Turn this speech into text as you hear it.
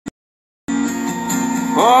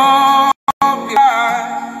Oh,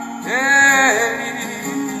 God, hey,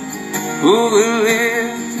 who will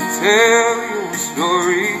live to tell your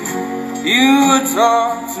story? You were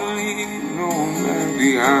taught to leave no man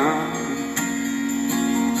behind.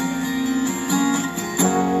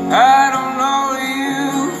 I don't know where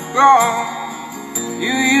you've gone.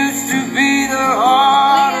 You used to be the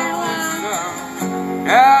heart of the sun.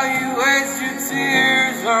 Now you waste your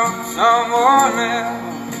tears on someone else.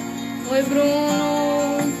 Oi, Bruno.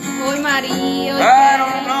 Oi, Maria. Oi, I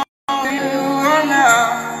don't know where you are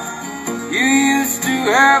now. You used to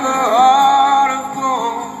have a heart of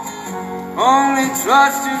gold. Only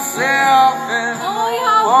trust yourself and Oi,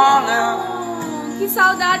 no one else. Raul. Que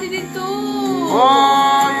saudade de tu.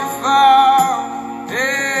 Oh, you found,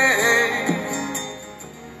 hey,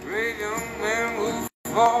 great young man will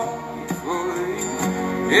fall before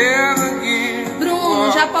they ever give. Bruno,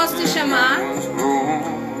 já posso te chamar?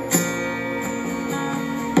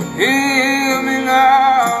 Hear me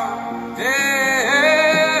now,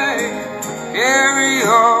 hey, carry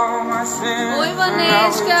all my sins. Oi,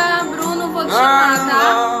 Vanesca. Bruno, vou te chamar,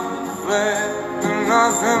 tá?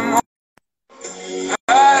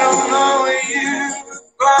 I don't know where you've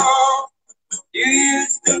gone. You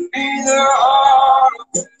used to be the heart of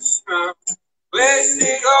the sun.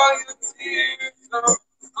 Wasted all your tears on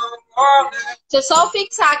someone else. Deixa eu só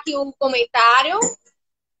fixar aqui o comentário.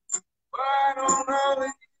 I don't know where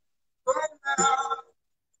you've gone now.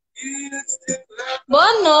 You used to have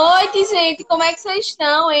Boa noite, gente. Como é que vocês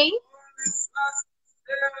estão, hein?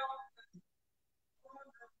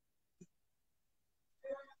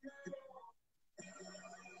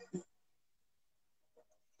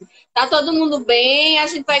 Tá todo mundo bem? A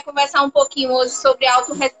gente vai conversar um pouquinho hoje sobre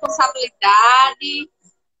autorresponsabilidade.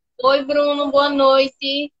 Oi, Bruno, boa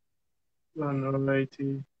noite. Boa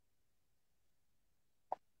noite.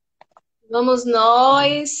 Vamos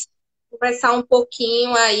nós conversar um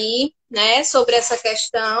pouquinho aí, né, sobre essa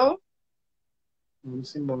questão.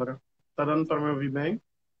 Vamos embora. Tá dando para me ouvir bem?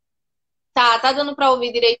 Tá dando para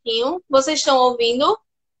ouvir direitinho? Vocês estão ouvindo?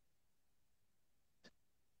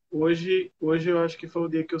 Hoje eu acho que foi o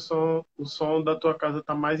dia que o som da tua casa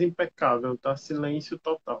tá mais impecável, tá silêncio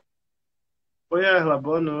total. Oi, Erla,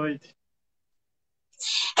 boa noite.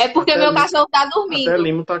 É porque Até meu Limo- cachorro tá Até dormindo.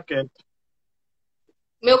 Limo tá quieto.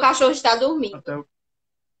 Meu cachorro está dormindo, Até o...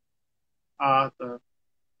 Ah, tá.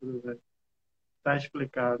 Tudo bem. Tá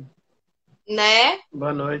explicado. né?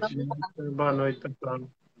 Boa noite, gente. Boa noite, pessoal.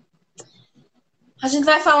 A gente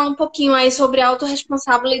vai falar um pouquinho aí sobre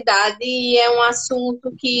autorresponsabilidade e é um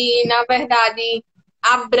assunto que, na verdade,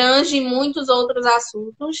 abrange muitos outros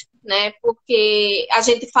assuntos, né? Porque a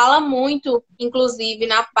gente fala muito, inclusive,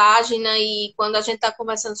 na página e quando a gente está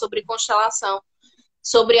conversando sobre constelação,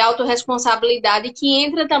 sobre autorresponsabilidade, que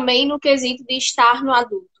entra também no quesito de estar no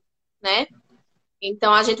adulto, né?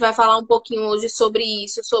 Então, a gente vai falar um pouquinho hoje sobre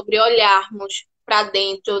isso, sobre olharmos para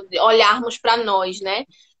dentro, olharmos para nós, né?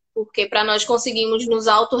 Porque para nós conseguirmos nos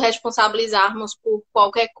autorresponsabilizarmos por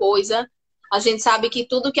qualquer coisa, a gente sabe que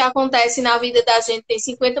tudo que acontece na vida da gente tem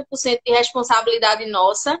 50% de responsabilidade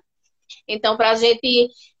nossa. Então, para a gente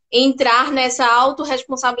entrar nessa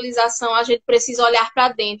autorresponsabilização, a gente precisa olhar para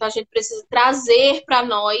dentro, a gente precisa trazer para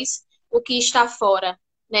nós o que está fora,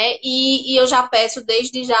 né? E eu já peço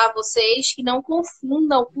desde já a vocês que não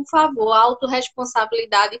confundam, por favor,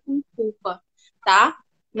 autorresponsabilidade com culpa, tá?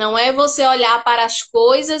 Não é você olhar para as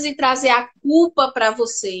coisas e trazer a culpa para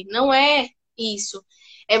você. Não é isso.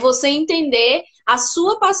 É você entender a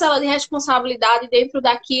sua parcela de responsabilidade dentro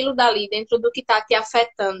daquilo dali, dentro do que está te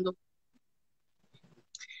afetando.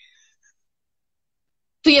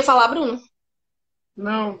 Tu ia falar, Bruno?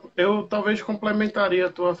 Não, eu talvez complementaria a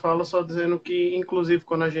tua fala só dizendo que, inclusive,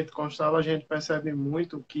 quando a gente constela, a gente percebe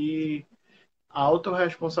muito que a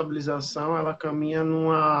autorresponsabilização, ela caminha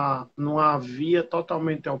numa via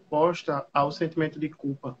totalmente oposta ao sentimento de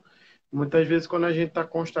culpa. Muitas vezes, quando a gente está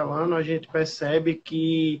constelando, a gente percebe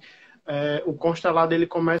que o constelado ele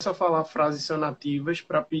começa a falar frases sanativas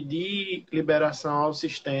para pedir liberação ao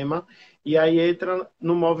sistema, e aí entra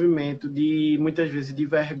no movimento de, muitas vezes, de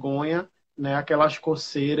vergonha, né? Aquelas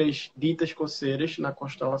coceiras, ditas coceiras na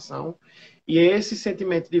constelação. E esse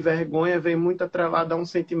sentimento de vergonha vem muito atrelado a um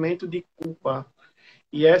sentimento de culpa.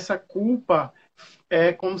 E essa culpa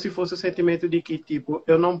é como se fosse o sentimento de que, tipo,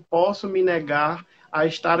 eu não posso me negar a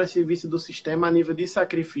estar a serviço do sistema a nível de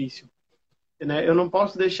sacrifício, né? Eu não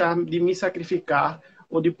posso deixar de me sacrificar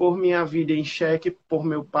ou de pôr minha vida em xeque por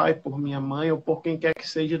meu pai, por minha mãe ou por quem quer que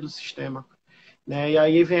seja do sistema, né? E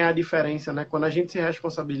aí vem a diferença, né? Quando a gente se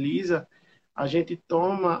responsabiliza, a gente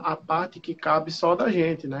toma a parte que cabe só da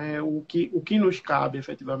gente, né? O que nos cabe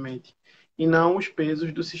efetivamente. e não os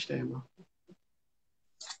pesos do sistema.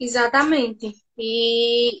 Exatamente.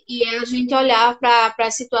 E é a gente olhar para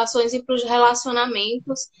as situações e para os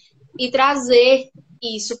relacionamentos e trazer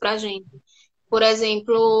isso para a gente. Por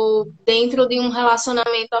exemplo, dentro de um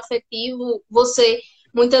relacionamento afetivo,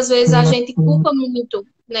 muitas vezes a gente culpa muito,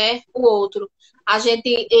 né, o outro. A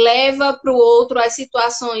gente leva para o outro as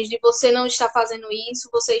situações de você não está fazendo isso,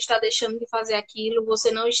 você está deixando de fazer aquilo, você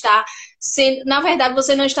não está sendo, na verdade,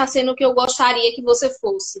 você não está sendo o que eu gostaria que você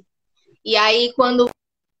fosse. E aí, quando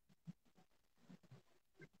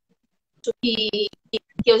que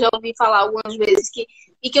eu já ouvi falar algumas vezes,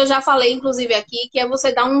 e que eu já falei, inclusive, aqui, que é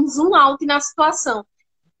você dar um zoom out na situação.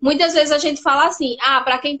 Muitas vezes a gente fala assim,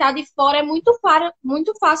 para quem está de fora é muito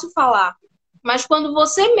fácil falar. Mas quando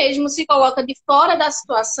você mesmo se coloca de fora da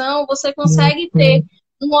situação, você consegue ter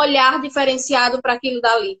um olhar diferenciado para aquilo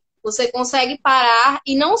dali. Você consegue parar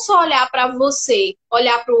e não só olhar para você,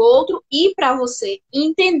 olhar para o outro e para você. E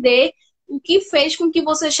entender o que fez com que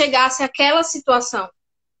você chegasse àquela situação.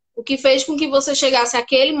 O que fez com que você chegasse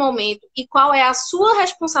àquele momento e qual é a sua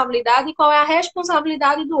responsabilidade e qual é a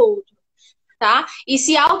responsabilidade do outro, tá? E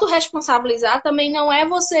se autorresponsabilizar também não é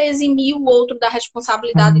você eximir o outro da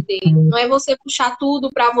responsabilidade dele, não é você puxar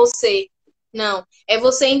tudo para você, não. É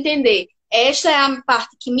você entender, esta é a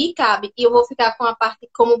parte que me cabe e eu vou ficar com a parte,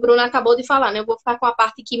 como o Bruno acabou de falar, né? Eu vou ficar com a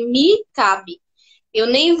parte que me cabe. Eu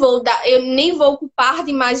nem vou culpar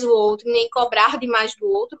demais o outro, nem cobrar demais do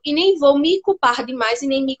outro, e nem vou me culpar demais e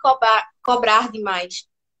nem me cobrar demais.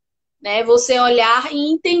 Né? Você olhar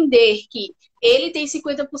e entender que ele tem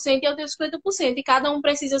 50% e eu tenho 50%, e cada um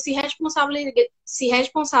precisa se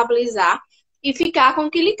responsabilizar e ficar com o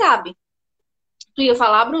que lhe cabe. Tu ia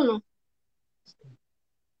falar, Bruno?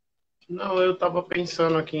 Não, eu estava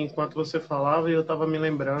pensando aqui enquanto você falava e eu estava me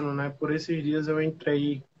lembrando, né? Por esses dias eu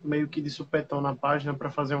entrei meio que de supetão na página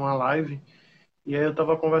para fazer uma live e aí eu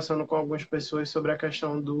estava conversando com algumas pessoas sobre a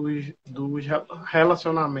questão dos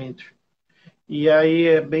relacionamentos. E aí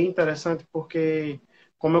é bem interessante porque,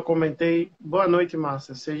 como eu comentei, boa noite,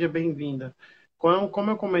 Márcia, seja bem-vinda.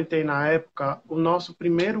 Como eu comentei na época, o nosso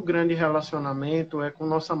primeiro grande relacionamento é com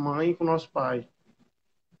nossa mãe e com nosso pai,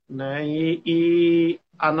 né? E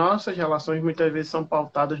as nossas relações muitas vezes são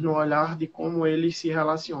pautadas no olhar de como eles se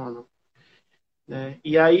relacionam, né?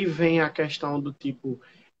 E aí vem a questão do tipo,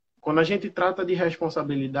 quando a gente trata de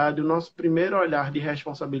responsabilidade, o nosso primeiro olhar de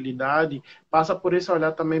responsabilidade passa por esse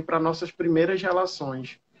olhar também para nossas primeiras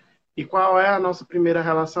relações. E qual é a nossa primeira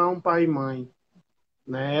relação? Pai e mãe,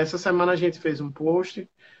 né? Essa semana a gente fez um post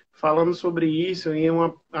falando sobre isso e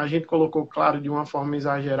a gente colocou, claro, de uma forma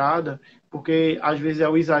exagerada, porque às vezes é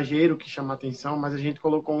o exagero que chama atenção, mas a gente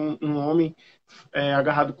colocou um homem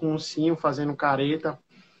agarrado com um cinho, fazendo careta,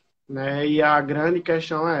 né? E a grande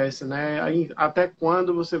questão é essa, né? Aí, até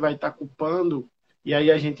quando você vai estar culpando, e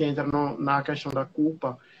aí a gente entra na questão da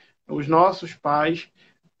culpa, os nossos pais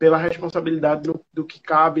pela responsabilidade do que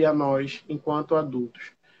cabe a nós enquanto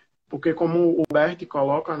adultos. Porque como o Bert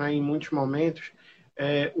coloca, né, em muitos momentos,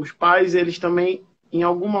 os pais, eles também, em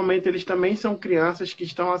algum momento, eles também são crianças que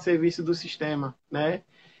estão a serviço do sistema, né?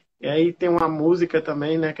 E aí tem uma música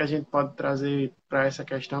também, né, que a gente pode trazer para essa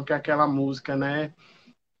questão, que é aquela música, né?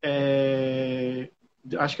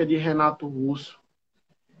 Acho que é de Renato Russo.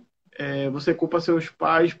 Você culpa seus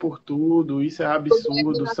pais por tudo, isso é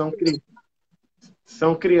absurdo,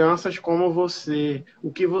 são crianças como você.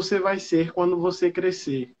 O que você vai ser quando você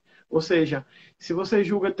crescer? Ou seja, se você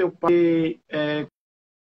julga teu pai,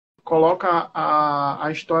 coloca a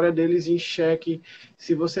história deles em xeque,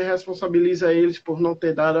 se você responsabiliza eles por não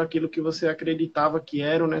ter dado aquilo que você acreditava que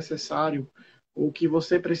era o necessário, ou que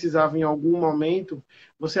você precisava em algum momento,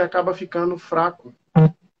 você acaba ficando fraco,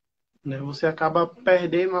 né? Você acaba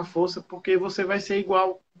perdendo a força porque você vai ser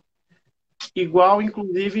igual. Igual,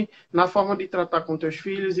 inclusive, na forma de tratar com teus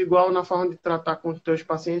filhos, igual na forma de tratar com os teus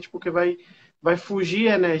pacientes, porque vai fugir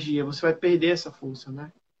a energia, você vai perder essa força, né?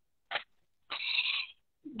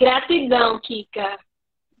 Gratidão, Kika.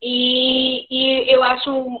 E eu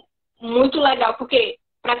acho muito legal, porque,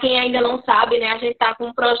 para quem ainda não sabe, né, a gente está com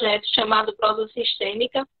um projeto chamado Olhar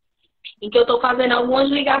Sistêmica, em que eu estou fazendo algumas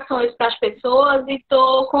ligações para as pessoas e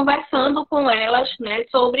estou conversando com elas, né,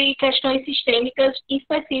 sobre questões sistêmicas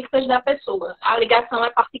específicas da pessoa. A ligação é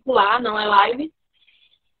particular, não é live.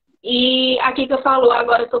 E a Kika falou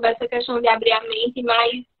agora sobre essa questão de abrir a mente,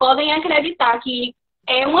 mas podem acreditar que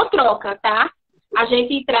é uma troca, tá? A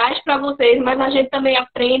gente traz para vocês, mas a gente também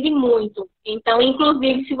aprende muito. Então,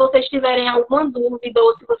 inclusive, se vocês tiverem alguma dúvida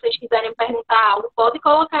ou se vocês quiserem perguntar algo, pode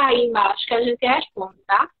colocar aí embaixo que a gente responde,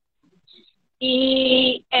 tá?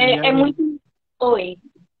 E é muito... Oi.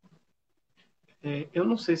 Eu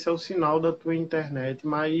não sei se é o sinal da tua internet,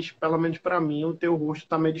 mas pelo menos para mim o teu rosto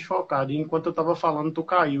tá meio desfocado. E enquanto eu tava falando, tu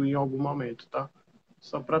caiu em algum momento, tá?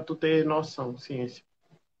 Só para tu ter noção, ciência.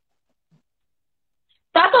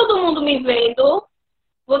 Tá todo mundo me vendo?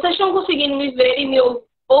 Vocês estão conseguindo me ver e me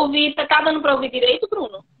ouvir? Tá dando para ouvir direito,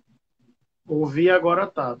 Bruno? Ouvir agora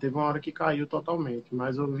tá. Teve uma hora que caiu totalmente,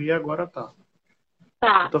 mas ouvir agora tá. Eu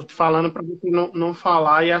Tá. tô te falando para você não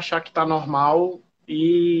falar e achar que tá normal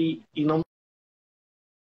e não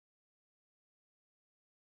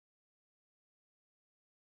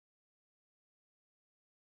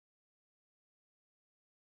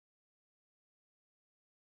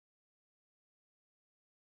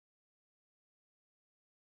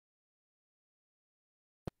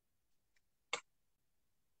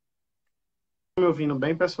me ouvindo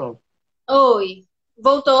bem, pessoal. Oi.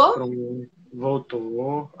 Voltou? Pronto,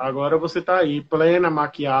 voltou. Agora você tá aí, plena,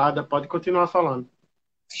 maquiada, pode continuar falando.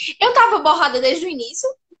 Eu tava borrada desde o início.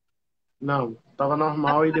 Não, tava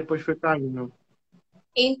normal e depois foi caindo.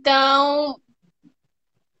 Então,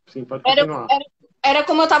 Sim, pode era, continuar. era, era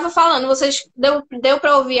como eu tava falando. Vocês deu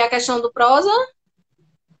para ouvir a questão do prosa?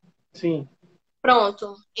 Sim,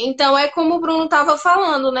 Pronto. Então, é como o Bruno estava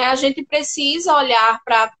falando, né? A gente precisa olhar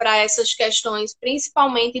para essas questões,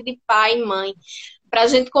 principalmente de pai e mãe. Para a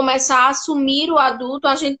gente começar a assumir o adulto,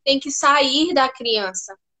 a gente tem que sair da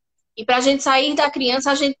criança. E para a gente sair da criança,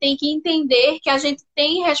 a gente tem que entender que a gente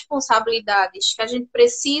tem responsabilidades, que a gente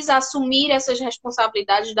precisa assumir essas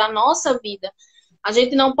responsabilidades da nossa vida. A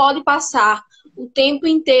gente não pode passar o tempo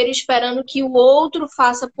inteiro esperando que o outro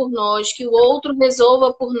faça por nós, que o outro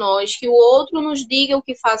resolva por nós, que o outro nos diga o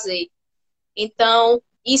que fazer. Então,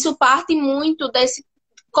 isso parte muito desse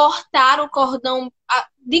cortar o cordão.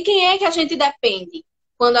 De quem é que a gente depende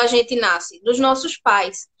quando a gente nasce? Dos nossos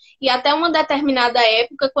pais. E até uma determinada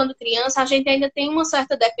época, quando criança, a gente ainda tem uma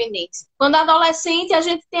certa dependência. Quando adolescente, a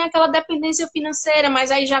gente tem aquela dependência financeira,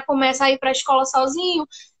 mas aí já começa a ir para a escola sozinho,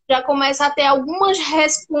 já começa a ter algumas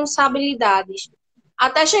responsabilidades.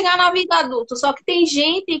 Até chegar na vida adulta. Só que tem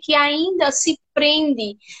gente que ainda se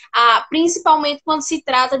prende, principalmente quando se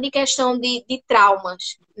trata de questão de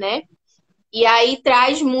traumas, né? E aí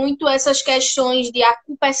traz muito essas questões de a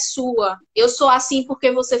culpa é sua. Eu sou assim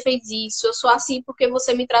porque você fez isso. Eu sou assim porque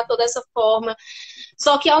você me tratou dessa forma.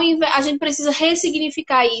 Só que a gente precisa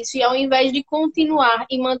ressignificar isso. E ao invés de continuar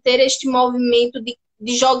e manter este movimento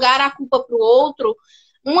de jogar a culpa para o outro,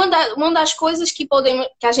 uma das coisas que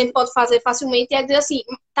a gente pode fazer facilmente é dizer assim,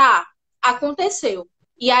 tá, aconteceu.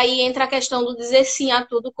 E aí entra a questão do dizer sim a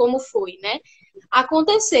tudo como foi, né?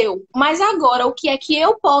 Aconteceu. Mas agora, o que é que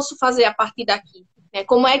eu posso fazer a partir daqui? Né?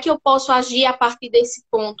 Como é que eu posso agir a partir desse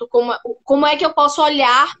ponto? Como é que eu posso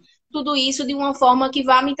olhar tudo isso de uma forma que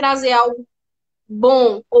vá me trazer algo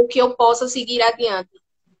bom ou que eu possa seguir adiante?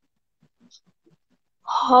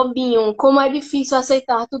 Robinho, como é difícil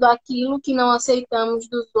aceitar tudo aquilo que não aceitamos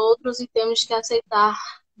dos outros e temos que aceitar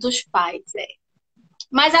dos pais, é.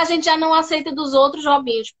 Mas a gente já não aceita dos outros,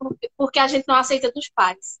 Robinho, porque a gente não aceita dos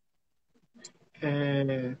pais.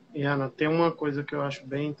 Ana, tem uma coisa que eu acho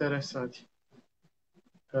bem interessante.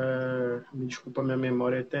 Me desculpa, minha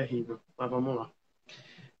memória é terrível, mas vamos lá.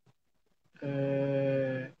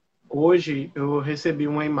 Hoje eu recebi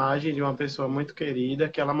uma imagem de uma pessoa muito querida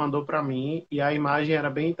que ela mandou para mim e a imagem era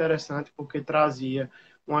bem interessante porque trazia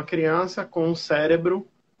uma criança com o cérebro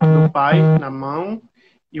do pai na mão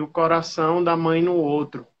e o coração da mãe no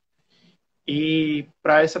outro. E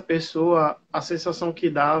para essa pessoa, a sensação que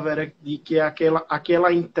dava era de que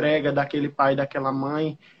aquela entrega daquele pai e daquela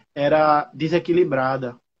mãe era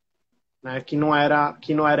desequilibrada, né? Que não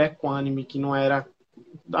era equânime, que não era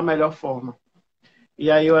da melhor forma. E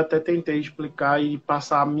aí eu até tentei explicar e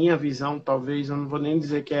passar a minha visão, talvez, eu não vou nem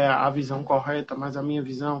dizer que é a visão correta, mas a minha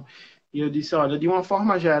visão. E eu disse, olha, de uma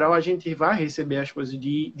forma geral, a gente vai receber as coisas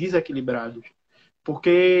desequilibradas.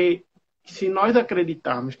 Porque se nós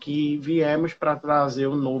acreditarmos que viemos para trazer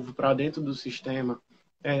o novo para dentro do sistema,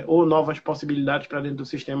 ou novas possibilidades para dentro do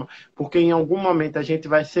sistema, porque em algum momento a gente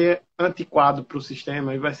vai ser antiquado para o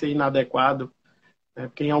sistema e vai ser inadequado, né?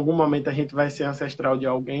 Porque em algum momento a gente vai ser ancestral de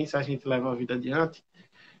alguém se a gente leva a vida adiante,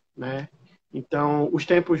 né? Então, os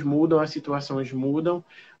tempos mudam, as situações mudam,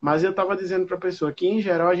 mas eu estava dizendo para a pessoa que, em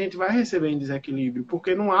geral, a gente vai receber em desequilíbrio,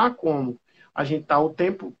 porque não há como a gente estar o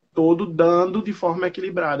tempo todo dando de forma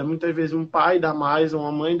equilibrada. Muitas vezes um pai dá mais, ou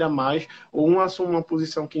uma mãe dá mais, ou um assume uma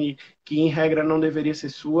posição que em regra, não deveria ser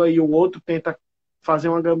sua, e o outro tenta fazer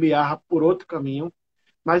uma gambiarra por outro caminho.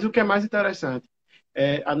 Mas o que é mais interessante,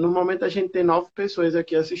 no momento a gente tem 9 pessoas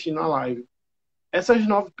aqui assistindo a live. Essas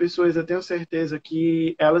 9 pessoas, eu tenho certeza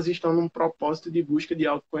que elas estão num propósito de busca de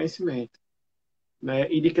autoconhecimento,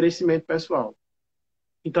 né, e de crescimento pessoal.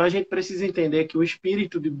 Então a gente precisa entender que o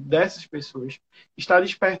espírito dessas pessoas está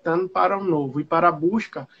despertando para o novo e para a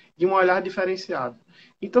busca de um olhar diferenciado.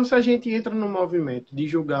 Então, se a gente entra no movimento de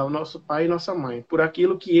julgar o nosso pai e nossa mãe por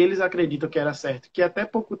aquilo que eles acreditam que era certo, que até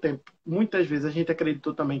pouco tempo, muitas vezes, a gente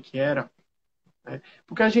acreditou também que era, né?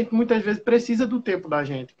 Porque a gente muitas vezes precisa do tempo da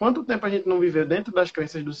gente. Quanto tempo a gente não viveu dentro das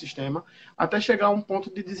crenças do sistema até chegar a um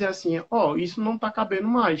ponto de dizer assim, ó, isso não está cabendo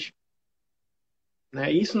mais,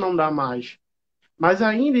 né? Isso não dá mais. Mas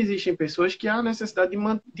ainda existem pessoas que há necessidade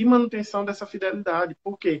de manutenção dessa fidelidade.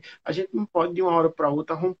 Por quê? A gente não pode, de uma hora para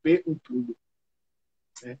outra, romper com tudo,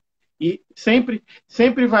 né? E sempre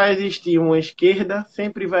vai existir uma esquerda,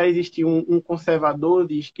 sempre vai existir um conservador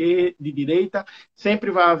de esquerda, de direita,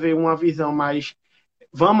 sempre vai haver uma visão mais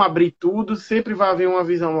vamos abrir tudo, sempre vai haver uma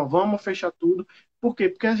visão vamos fechar tudo. Por quê?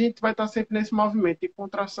 Porque a gente vai estar sempre nesse movimento de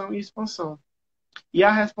contração e expansão. E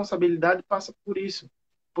a responsabilidade passa por isso,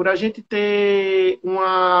 por a gente ter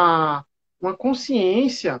uma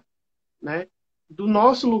consciência, né, do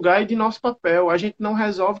nosso lugar e de nosso papel. A gente não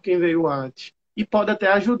resolve quem veio antes e pode até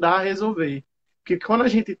ajudar a resolver. Porque quando a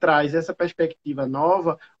gente traz essa perspectiva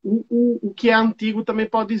nova, o que é antigo também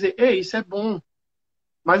pode dizer, ei, isso é bom.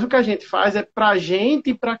 Mas o que a gente faz é para a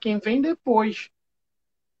gente e para quem vem depois.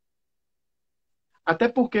 Até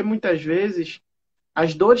porque muitas vezes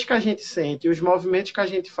as dores que a gente sente e os movimentos que a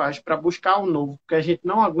gente faz para buscar o novo, porque a gente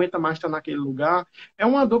não aguenta mais estar naquele lugar, é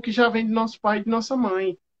uma dor que já vem de nosso pai e de nossa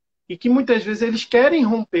mãe. E que muitas vezes eles querem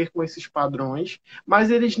romper com esses padrões, mas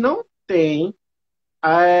eles não têm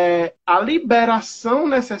a liberação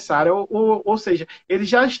necessária, ou seja, eles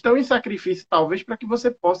já estão em sacrifício, talvez, para que você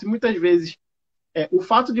possa, e muitas vezes, o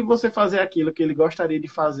fato de você fazer aquilo que ele gostaria de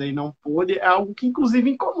fazer e não pôde, é algo que, inclusive,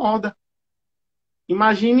 incomoda.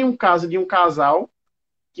 Imagine um caso de um casal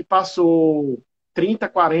que passou 30,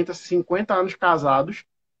 40, 50 anos casados,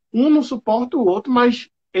 um não suporta o outro, mas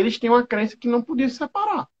eles têm uma crença que não podia se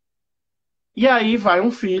separar. E aí vai um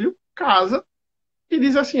filho, casa, e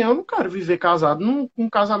diz assim, eu não quero viver casado num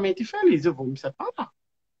casamento infeliz, eu vou me separar.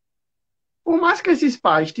 Por mais que esses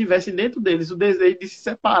pais tivessem dentro deles o desejo de se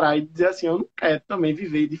separar e dizer assim, eu não quero também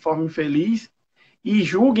viver de forma infeliz, e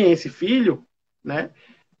julguem esse filho, né?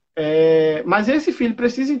 Mas esse filho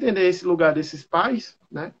precisa entender esse lugar desses pais,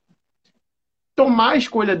 né? Tomar a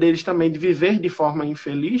escolha deles também de viver de forma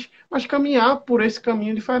infeliz, mas caminhar por esse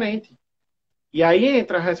caminho diferente. E aí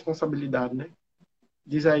entra a responsabilidade, né?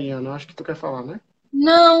 Diz aí, Ana, acho que tu quer falar, né?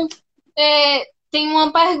 Não, tem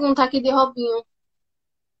uma pergunta aqui de Robinho.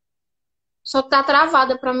 Só que tá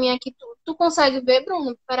travada pra mim aqui. Tu consegue ver,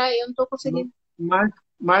 Bruno? Peraí, eu não tô conseguindo.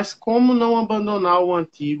 Mas como não abandonar o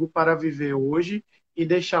antigo para viver hoje e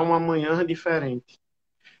deixar um amanhã diferente?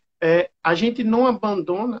 A gente não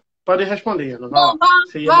abandona... Pode responder, Ana. Não,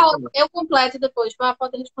 eu completo depois.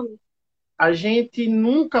 Pode responder. A gente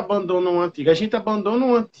nunca abandona um antigo. A gente abandona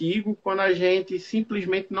um antigo quando a gente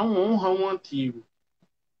simplesmente não honra um antigo.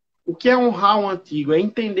 O que é honrar um antigo? É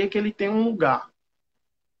entender que ele tem um lugar.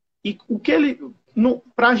 E o que ele...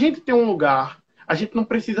 Para a gente ter um lugar, a gente não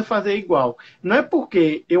precisa fazer igual. Não é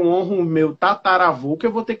porque eu honro o meu tataravô que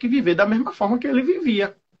eu vou ter que viver da mesma forma que ele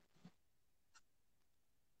vivia.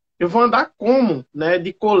 Eu vou andar como? Né?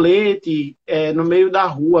 De colete, no meio da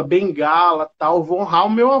rua, bengala, tal. Vou honrar o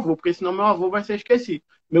meu avô, porque senão meu avô vai ser esquecido.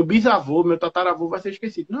 Meu bisavô, meu tataravô vai ser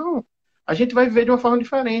esquecido. Não. A gente vai viver de uma forma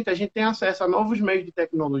diferente. A gente tem acesso a novos meios de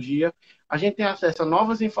tecnologia. A gente tem acesso a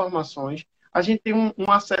novas informações. A gente tem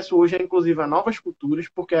um acesso hoje, inclusive, a novas culturas,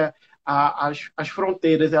 porque as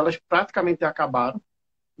fronteiras, elas praticamente acabaram,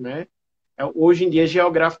 né? Hoje em dia,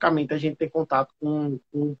 geograficamente, a gente tem contato com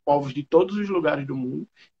povos de todos os lugares do mundo.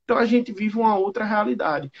 Então, a gente vive uma outra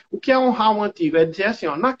realidade. O que é honrar o antigo? É dizer assim,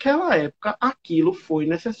 ó, naquela época, aquilo foi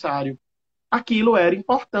necessário. Aquilo era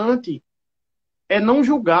importante. É não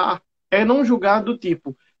julgar. É não julgar do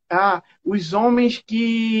tipo, os homens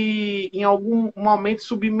que em algum momento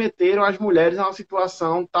submeteram as mulheres a uma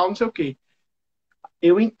situação tal, não sei o quê.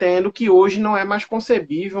 Eu entendo que hoje não é mais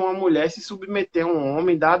concebível uma mulher se submeter a um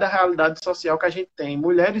homem, dada a realidade social que a gente tem.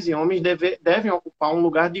 Mulheres e homens devem ocupar um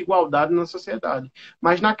lugar de igualdade na sociedade.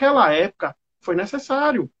 Mas naquela época foi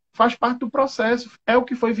necessário, faz parte do processo, é o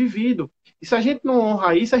que foi vivido. E se a gente não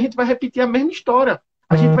honra isso, a gente vai repetir a mesma história.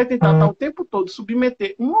 A gente vai tentar estar o tempo todo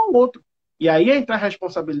submeter um ao outro. E aí entra a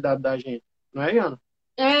responsabilidade da gente, não é, Iana?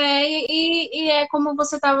 E é como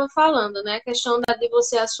você estava falando, né? A questão de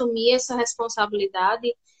você assumir essa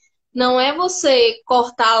responsabilidade não é você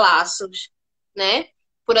cortar laços, né?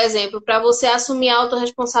 Por exemplo, para você assumir a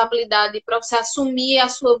autorresponsabilidade, para você assumir a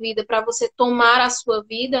sua vida, para você tomar a sua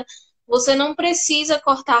vida, você não precisa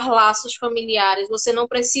cortar laços familiares, você não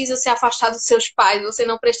precisa se afastar dos seus pais, você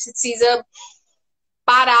não precisa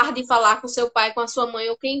parar de falar com seu pai, com a sua mãe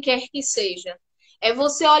ou quem quer que seja. É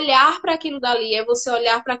você olhar para aquilo dali, é você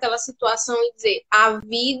olhar para aquela situação e dizer: a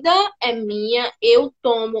vida é minha, eu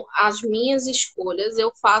tomo as minhas escolhas,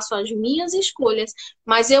 eu faço as minhas escolhas,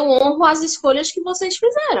 mas eu honro as escolhas que vocês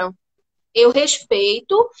fizeram. Eu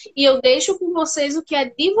respeito e eu deixo com vocês o que é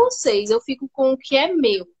de vocês, eu fico com o que é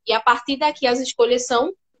meu. E a partir daqui as escolhas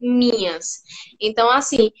são minhas. Então,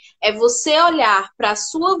 assim, é você olhar para a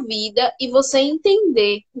sua vida e você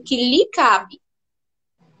entender o que lhe cabe.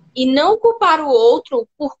 E não culpar o outro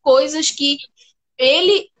por coisas que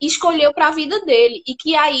ele escolheu para a vida dele. E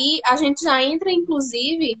que aí a gente já entra,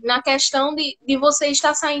 inclusive, na questão de você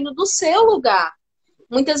estar saindo do seu lugar.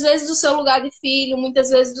 Muitas vezes do seu lugar de filho, muitas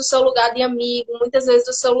vezes do seu lugar de amigo, muitas vezes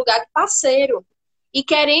do seu lugar de parceiro. E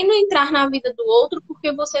querendo entrar na vida do outro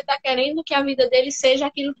porque você está querendo que a vida dele seja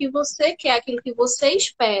aquilo que você quer, aquilo que você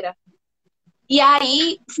espera. E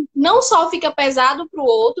aí, não só fica pesado para o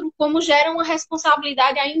outro, como gera uma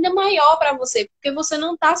responsabilidade ainda maior para você. Porque você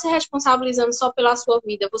não está se responsabilizando só pela sua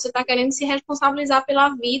vida. Você está querendo se responsabilizar pela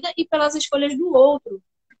vida e pelas escolhas do outro.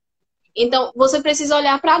 Então, você precisa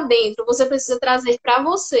olhar para dentro. Você precisa trazer para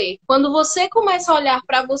você. Quando você começa a olhar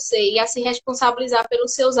para você e a se responsabilizar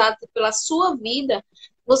pelos seus atos, pela sua vida,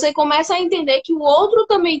 você começa a entender que o outro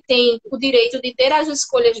também tem o direito de ter as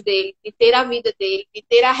escolhas dele, de ter a vida dele, de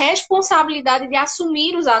ter a responsabilidade de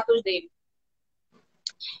assumir os atos dele.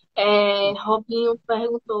 Robinho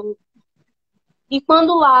perguntou: e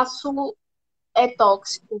quando o laço é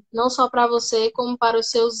tóxico, não só para você, como para os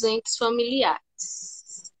seus entes familiares?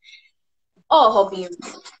 Robinho,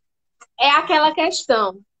 é aquela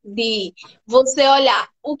questão de você olhar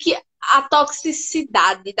a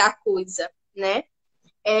toxicidade da coisa, né?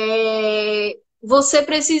 Você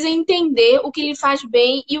precisa entender o que lhe faz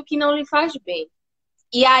bem e o que não lhe faz bem.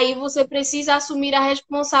 E aí você precisa assumir a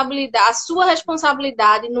responsabilidade, a sua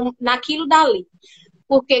responsabilidade naquilo dali.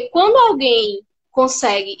 Porque quando alguém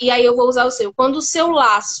consegue, e aí eu vou usar o seu, quando o seu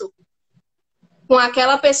laço com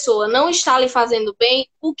aquela pessoa não está lhe fazendo bem,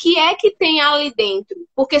 o que é que tem ali dentro?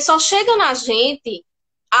 Porque só chega na gente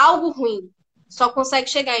algo ruim. Só consegue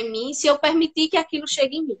chegar em mim se eu permitir que aquilo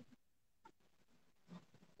chegue em mim.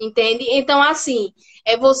 Entende? Então, assim,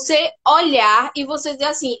 é você olhar e você dizer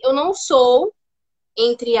assim: eu não sou,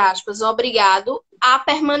 entre aspas, obrigado a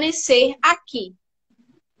permanecer aqui.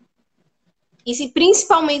 E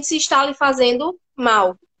principalmente se está lhe fazendo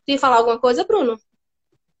mal. Tu ia falar alguma coisa, Bruno?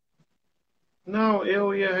 Não,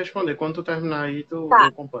 eu ia responder. Quando tu terminar aí, eu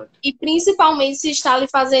completo. E principalmente se está lhe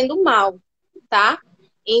fazendo mal, tá?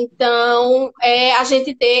 Então, a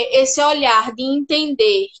gente ter esse olhar de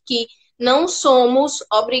entender que não somos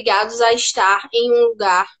obrigados a estar em um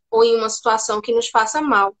lugar ou em uma situação que nos faça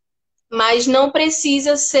mal. Mas não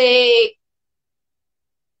precisa ser...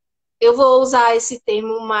 Eu vou usar esse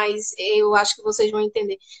termo, mas eu acho que vocês vão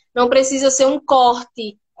entender. Não precisa ser um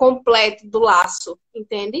corte completo do laço,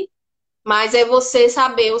 entende? Mas é você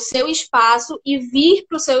saber o seu espaço e vir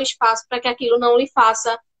para o seu espaço para que aquilo não lhe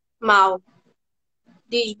faça mal.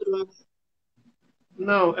 Diz, Bruno.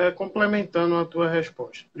 Não, complementando a tua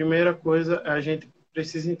resposta. Primeira coisa, a gente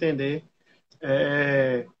precisa entender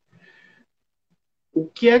o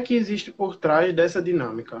que é que existe por trás dessa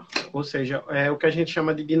dinâmica. Ou seja, é o que a gente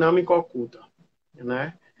chama de dinâmica oculta,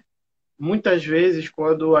 né? Muitas vezes,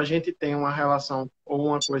 quando a gente tem uma relação ou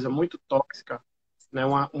uma coisa muito tóxica, né,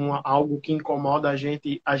 algo que incomoda a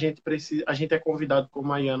gente é convidado,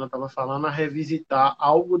 como a Iana estava falando, a revisitar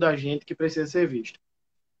algo da gente que precisa ser visto.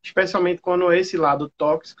 Especialmente quando esse lado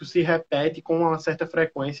tóxico se repete com uma certa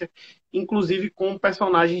frequência, inclusive com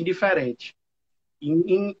personagens diferentes.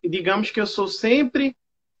 Digamos que eu sou sempre...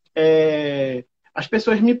 as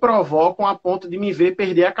pessoas me provocam a ponto de me ver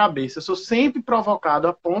perder a cabeça. Eu sou sempre provocado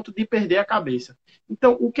a ponto de perder a cabeça.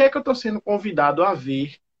 Então, o que é que eu estou sendo convidado a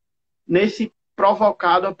ver nesse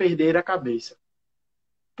provocado a perder a cabeça?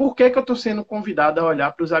 Por que eu estou sendo convidado a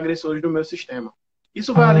olhar para os agressores do meu sistema?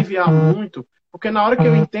 Isso vai aliviar muito, porque na hora que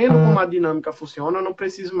eu entendo como a dinâmica funciona, eu não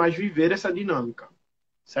preciso mais viver essa dinâmica,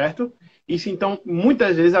 certo? Isso, então,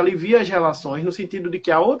 muitas vezes alivia as relações, no sentido de que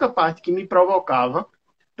a outra parte que me provocava,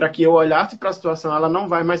 para que eu olhasse para a situação, ela não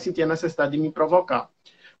vai mais sentir a necessidade de me provocar.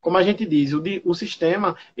 Como a gente diz, o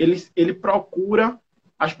sistema, ele procura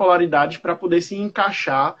as polaridades para poder se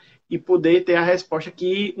encaixar e poder ter a resposta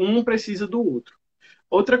que um precisa do outro.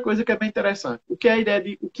 Outra coisa que é bem interessante, o que é a ideia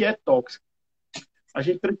de o que é tóxico? A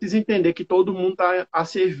gente precisa entender que todo mundo está a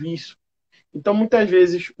serviço. Então, muitas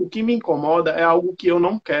vezes, o que me incomoda é algo que eu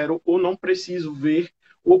não quero ou não preciso ver,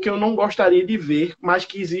 ou que eu não gostaria de ver, mas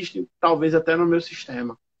que existe talvez até no meu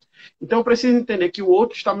sistema. Então eu preciso entender que o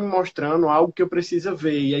outro está me mostrando algo que eu preciso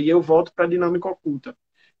ver, e aí eu volto para a dinâmica oculta,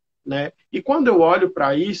 né? E quando eu olho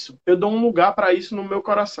para isso, eu dou um lugar para isso no meu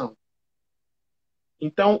coração.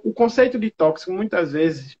 Então, o conceito de tóxico, muitas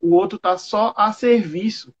vezes, o outro está só a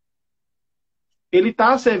serviço. Ele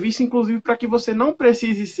está a serviço, inclusive, para que você não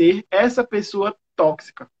precise ser essa pessoa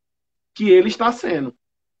tóxica que ele está sendo.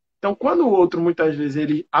 Então, quando o outro, muitas vezes,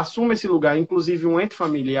 ele assume esse lugar, inclusive um ente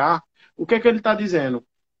familiar, o que é que ele está dizendo?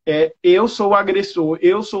 Eu sou o agressor,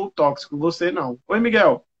 eu sou o tóxico, você não. Oi,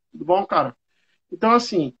 Miguel. Tudo bom, cara? Então,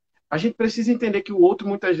 assim, a gente precisa entender que o outro,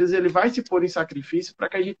 muitas vezes, ele vai se pôr em sacrifício para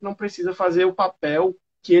que a gente não precisa fazer o papel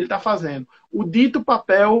que ele está fazendo. O dito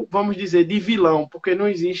papel, vamos dizer, de vilão, porque não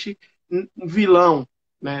existe um vilão,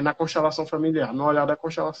 né, na constelação familiar, no olhar da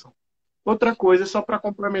constelação. Outra coisa, só para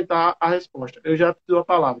complementar a resposta. Eu já te dou a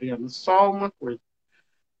palavra, Iana. Só uma coisa.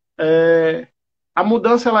 A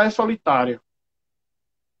mudança, ela é solitária.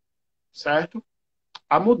 Certo?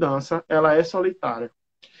 A mudança, ela é solitária.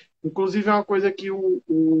 Inclusive, é uma coisa que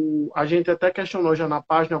a gente até questionou já na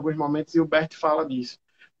página em alguns momentos, e o Bert fala disso.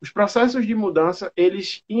 Os processos de mudança,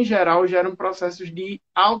 eles, em geral, geram processos de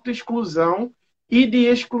autoexclusão e de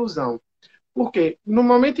exclusão. Por quê? No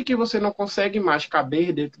momento em que você não consegue mais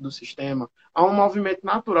caber dentro do sistema, há um movimento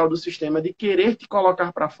natural do sistema de querer te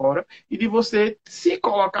colocar para fora e de você se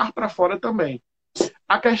colocar para fora também.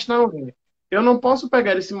 A questão é, eu não posso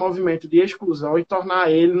pegar esse movimento de exclusão e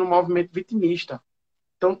tornar ele num movimento vitimista.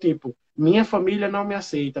 Então, tipo, minha família não me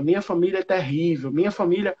aceita, minha família é terrível, minha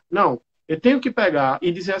família... Não, eu tenho que pegar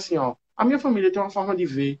e dizer assim, ó, a minha família tem uma forma de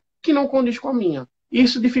ver que não condiz com a minha.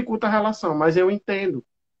 Isso dificulta a relação, mas eu entendo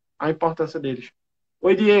a importância deles.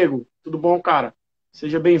 Oi, Diego, tudo bom, cara?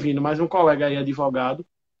 Seja bem-vindo. Mais um colega aí, advogado,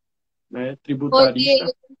 né, Oi, tributarista.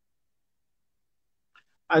 Diego.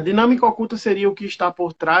 A dinâmica oculta seria o que está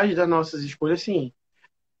por trás das nossas escolhas, sim.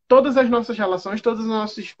 Todas as nossas relações, todas as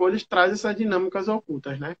nossas escolhas trazem essas dinâmicas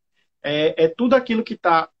ocultas, né? É tudo aquilo que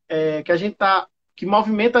que a gente que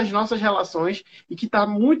movimenta as nossas relações e que está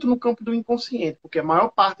muito no campo do inconsciente, porque a maior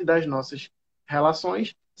parte das nossas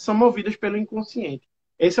relações são movidas pelo inconsciente.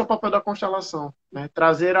 Esse é o papel da constelação, né?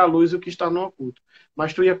 Trazer à luz o que está no oculto.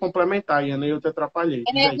 Mas tu ia complementar, Iana, e eu te atrapalhei.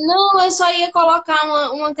 Diz aí. Não, eu só ia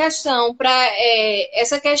colocar uma questão para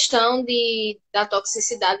essa questão da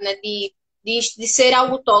toxicidade, né? De ser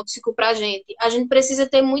algo tóxico para a gente. A gente precisa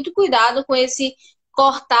ter muito cuidado com esse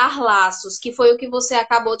cortar laços, que foi o que você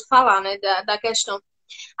acabou de falar, né? Da questão.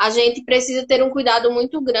 A gente precisa ter um cuidado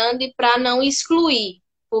muito grande para não excluir,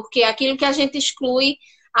 porque aquilo que a gente exclui,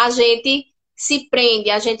 a gente se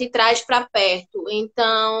prende, a gente traz para perto.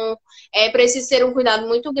 Então, é preciso ter um cuidado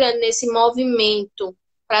muito grande nesse movimento,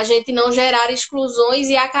 para a gente não gerar exclusões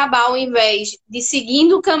e acabar, ao invés de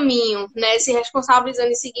seguindo o caminho, né, se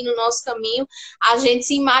responsabilizando e seguindo o nosso caminho, a gente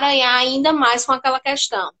se emaranhar ainda mais com aquela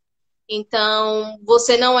questão. Então,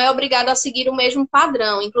 você não é obrigado a seguir o mesmo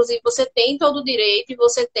padrão. Inclusive, você tem todo o direito e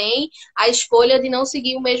você tem a escolha de não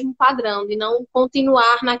seguir o mesmo padrão, de não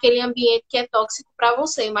continuar naquele ambiente que é tóxico para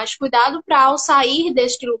você. Mas cuidado para, ao sair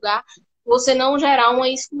deste lugar, você não gerar uma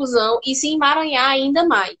exclusão e se emaranhar ainda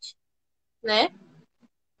mais, né?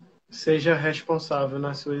 Seja responsável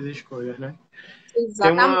nas suas escolhas, né?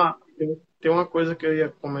 Exatamente. Tem uma coisa que eu ia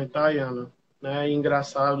comentar, Iana, né?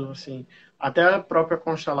 Engraçado, assim, até a própria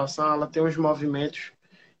constelação, ela tem uns movimentos,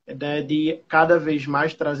 né, de cada vez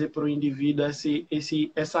mais trazer para o indivíduo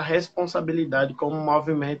essa responsabilidade como um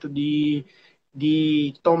movimento de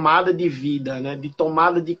tomada de vida, né? De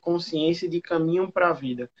tomada de consciência e de caminho para a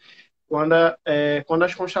vida. Quando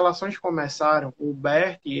as constelações começaram, o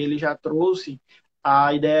Bert, ele já trouxe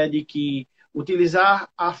a ideia de que utilizar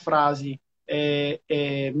a frase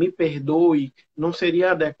me perdoe não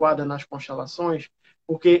seria adequada nas constelações,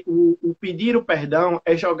 porque o pedir o perdão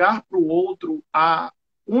é jogar para o outro a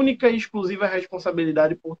única e exclusiva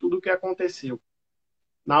responsabilidade por tudo o que aconteceu.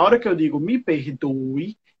 Na hora que eu digo me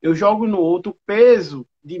perdoe, eu jogo no outro o peso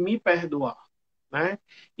de me perdoar, né?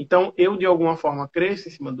 Então, eu, de alguma forma, cresço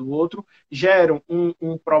em cima do outro, gero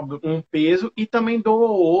um peso e também dou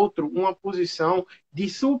ao outro uma posição de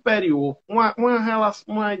superior,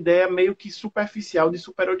 uma ideia meio que superficial de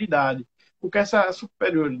superioridade, porque essa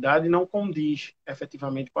superioridade não condiz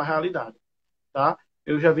efetivamente com a realidade, tá?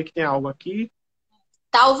 Eu já vi que tem algo aqui.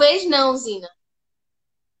 Talvez não, Zina.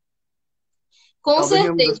 Com Talvez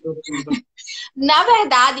minha certeza. mudança. Na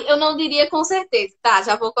verdade, eu não diria com certeza. Tá,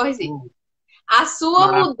 já vou corrigir. A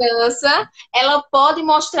sua mudança, ela pode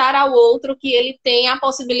mostrar ao outro que ele tem a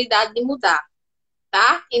possibilidade de mudar,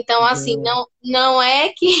 tá? Então, assim, não é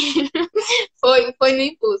que... foi no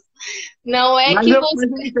impulso. Não é Mas que eu você...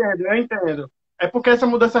 entendo. É porque essa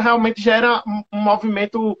mudança realmente gera um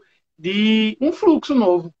movimento de um fluxo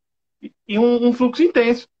novo e um fluxo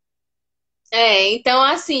intenso. Então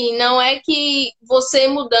assim, não é que você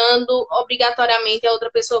mudando obrigatoriamente a outra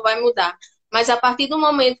pessoa vai mudar, mas a partir do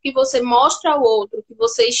momento que você mostra ao outro que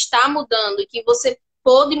você está mudando e que você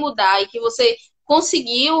pôde mudar e que você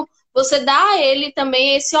conseguiu, você dá a ele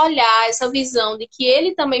também esse olhar, essa visão de que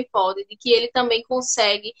ele também pode, de que ele também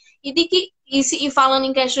consegue e de que e falando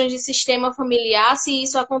em questões de sistema familiar, se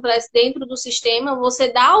isso acontece dentro do sistema,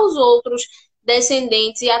 você dá aos outros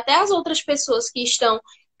descendentes e até as outras pessoas que estão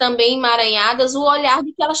também emaranhadas, o olhar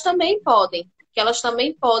de que elas também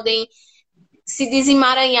podem se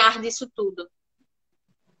desemaranhar disso tudo.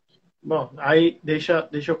 Bom, aí deixa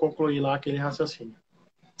eu concluir lá aquele raciocínio.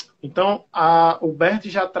 Então, o Bert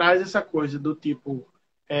já traz essa coisa do tipo,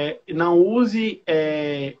 não use,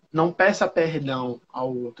 não peça perdão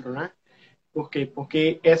ao outro, né? Por quê?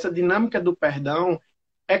 Porque essa dinâmica do perdão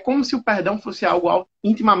é como se o perdão fosse algo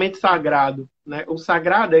intimamente sagrado, né? O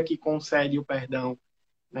sagrado é que concede o perdão,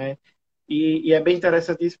 né? E é bem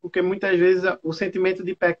interessante isso, porque muitas vezes o sentimento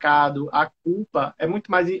de pecado, a culpa, é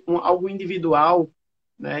muito mais algo individual,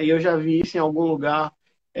 né? E eu já vi isso em algum lugar.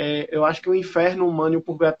 Eu acho que o inferno humano e o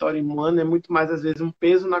purgatório humano é muito mais, às vezes, um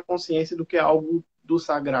peso na consciência do que algo do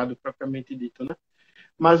sagrado, propriamente dito, né?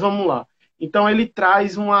 Mas vamos lá. Então, ele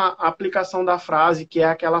traz uma aplicação da frase, que é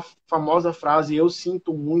aquela famosa frase, eu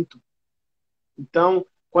sinto muito. Então,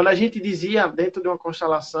 quando a gente dizia dentro de uma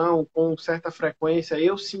constelação, com certa frequência,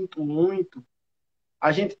 eu sinto muito,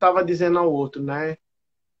 a gente estava dizendo ao outro, né?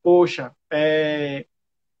 Poxa,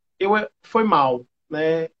 foi mal,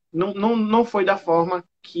 né? Não foi da forma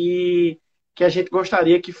que a gente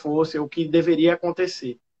gostaria que fosse, ou que deveria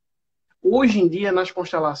acontecer. Hoje em dia, nas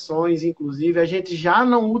constelações, inclusive, a gente já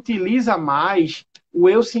não utiliza mais o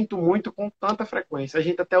eu sinto muito com tanta frequência. A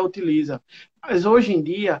gente até utiliza. Mas hoje em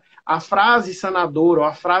dia, a frase sanadora ou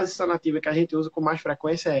a frase sanativa que a gente usa com mais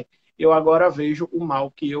frequência é eu agora vejo o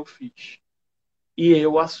mal que eu fiz. E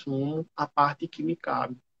eu assumo a parte que me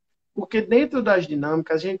cabe. Porque dentro das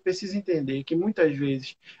dinâmicas, a gente precisa entender que muitas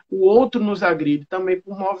vezes o outro nos agride também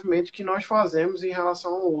por movimentos que nós fazemos em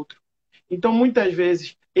relação ao outro. Então, muitas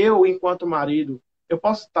vezes, eu, enquanto marido, eu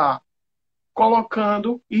posso estar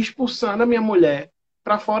colocando e expulsando a minha mulher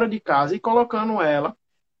para fora de casa e colocando ela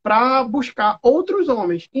para buscar outros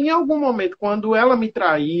homens. Em algum momento, quando ela me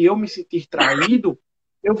trair, eu me sentir traído,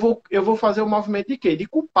 eu vou fazer o movimento de quê? De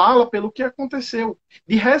culpá-la pelo que aconteceu,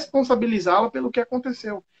 de responsabilizá-la pelo que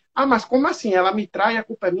aconteceu. Ah, mas como assim? Ela me trai, a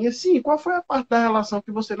culpa é minha? Sim, qual foi a parte da relação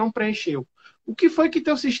que você não preencheu? O que foi que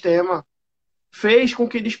teu sistema fez com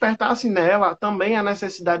que despertasse nela também a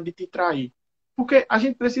necessidade de te trair? Porque a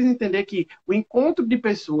gente precisa entender que o encontro de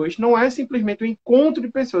pessoas não é simplesmente o encontro de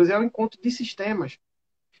pessoas, é o encontro de sistemas.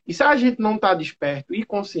 E se a gente não está desperto e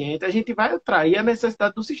consciente, a gente vai atrair a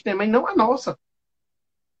necessidade do sistema e não a nossa.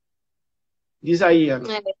 Diz aí,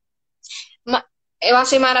 Ana. Ma- Eu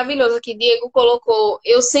achei maravilhoso que Diego colocou.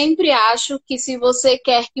 Eu sempre acho que se você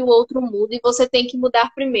quer que o outro mude, você tem que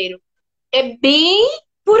mudar primeiro. É bem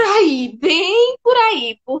por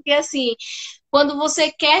aí, porque assim, quando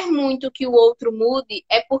você quer muito que o outro mude,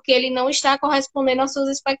 é porque ele não está correspondendo às suas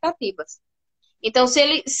expectativas. Então,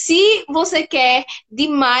 se você quer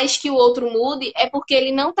demais que o outro mude, é porque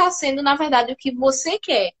ele não está sendo, na verdade, o que você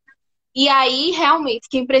quer. E aí, realmente,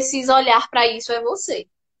 quem precisa olhar para isso é você.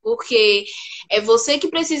 Porque é você que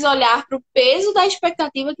precisa olhar para o peso da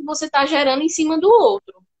expectativa que você está gerando em cima do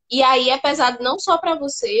outro. E aí é pesado não só para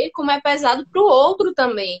você, como é pesado para o outro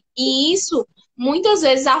também. E isso, muitas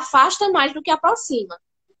vezes, afasta mais do que aproxima.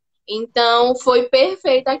 Então, foi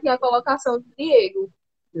perfeita aqui a colocação do Diego.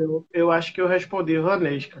 Eu acho que eu respondi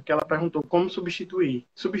Vanesca, que ela perguntou como substituir.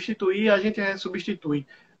 Substituir, a gente substitui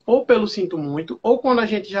ou pelo sinto muito, ou quando a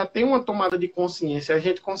gente já tem uma tomada de consciência, a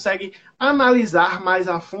gente consegue analisar mais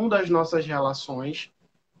a fundo as nossas relações,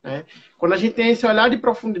 né? Quando a gente tem esse olhar de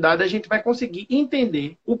profundidade, a gente vai conseguir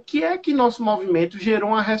entender o que é que nosso movimento gerou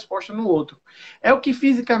uma resposta no outro. É o que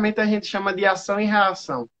fisicamente a gente chama de ação e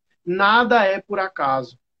reação. Nada é por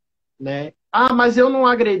acaso, né? Ah, mas eu não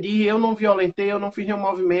agredi, eu não violentei, eu não fiz nenhum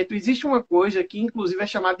movimento. Existe uma coisa que, inclusive, é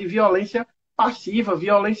chamada de violência passiva,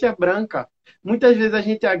 violência branca. Muitas vezes a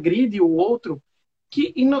gente agride o outro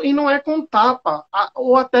e não é com tapa,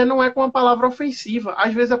 ou até não é com uma palavra ofensiva.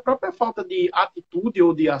 Às vezes a própria falta de atitude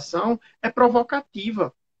ou de ação é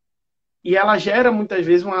provocativa. E ela gera, muitas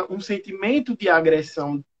vezes, um sentimento de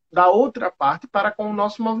agressão da outra parte para com o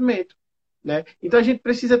nosso movimento. Né? Então a gente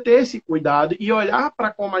precisa ter esse cuidado e olhar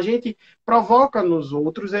para como a gente provoca nos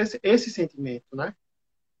outros esse sentimento. Né?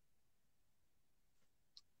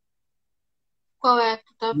 Qual é que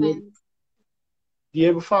tu tá vendo?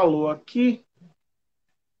 Diego falou aqui.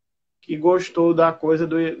 que gostou da coisa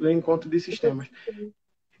do encontro de sistemas.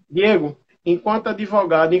 Diego, enquanto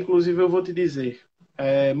advogado, inclusive eu vou te dizer,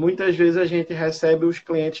 muitas vezes a gente recebe os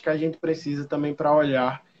clientes que a gente precisa também para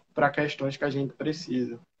olhar para questões que a gente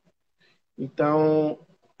precisa. Então,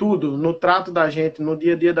 tudo, no trato da gente, no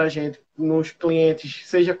dia a dia da gente, nos clientes,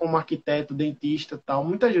 seja como arquiteto, dentista, tal,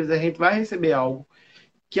 muitas vezes a gente vai receber algo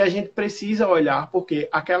que a gente precisa olhar, porque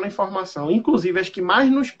aquela informação, inclusive as que mais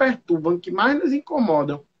nos perturbam, que mais nos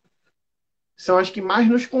incomodam, são as que mais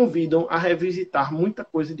nos convidam a revisitar muita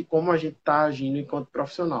coisa de como a gente está agindo enquanto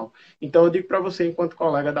profissional. Então, eu digo para você, enquanto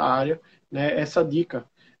colega da área, né, essa dica,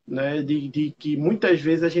 né, de que muitas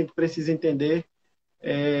vezes a gente precisa entender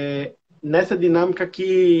nessa dinâmica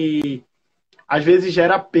que às vezes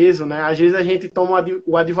gera peso, né? Às vezes a gente toma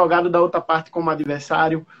o advogado da outra parte como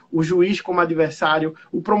adversário, o juiz como adversário,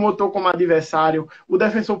 o promotor como adversário, o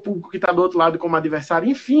defensor público que está do outro lado como adversário,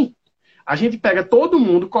 enfim. A gente pega todo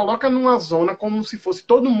mundo, coloca numa zona como se fosse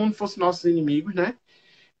todo mundo fosse nossos inimigos, né?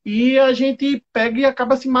 E a gente pega e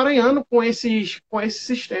acaba se emaranhando com esses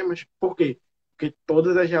sistemas. Por quê? Porque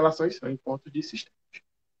todas as relações são encontros de sistemas.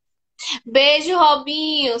 Beijo,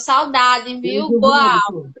 Robinho. Saudade, viu? Beijo, Boa.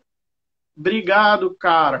 Obrigado,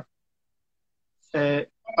 cara.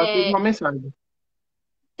 Passei uma mensagem.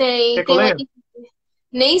 Quer que eu Tem leia?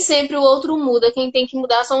 nem sempre o outro muda, quem tem que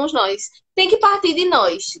mudar somos nós. Tem que partir de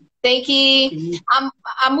nós. Tem que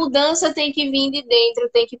a mudança tem que vir de dentro,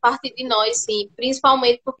 tem que partir de nós, sim.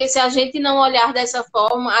 Principalmente porque se a gente não olhar dessa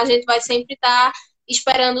forma, a gente vai sempre estar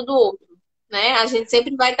esperando do outro, né? A gente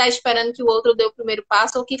sempre vai estar esperando que o outro dê o primeiro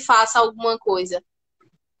passo ou que faça alguma coisa.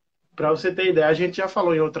 Para você ter ideia, a gente já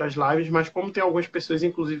falou em outras lives, mas como tem algumas pessoas,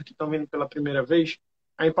 inclusive, que estão vindo pela primeira vez,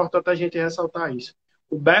 é importante a gente ressaltar isso.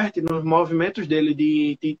 O Bert, nos movimentos dele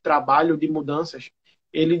de trabalho, de mudanças,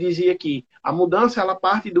 ele dizia que a mudança ela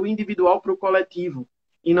parte do individual para o coletivo,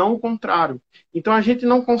 e não o contrário. Então, a gente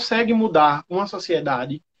não consegue mudar uma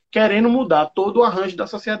sociedade querendo mudar todo o arranjo da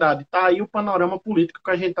sociedade. Está aí o panorama político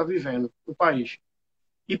que a gente está vivendo no país.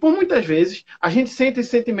 E por muitas vezes, a gente sente esse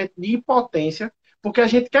sentimento de impotência, porque a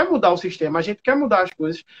gente quer mudar o sistema, a gente quer mudar as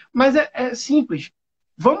coisas, mas é simples.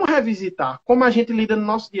 Vamos revisitar como a gente lida no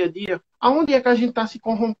nosso dia a dia, aonde é que a gente está se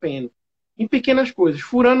corrompendo. Em pequenas coisas,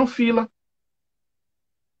 furando fila,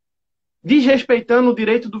 desrespeitando o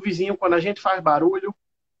direito do vizinho quando a gente faz barulho,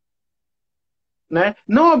 né?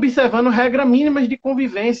 Não observando regras mínimas de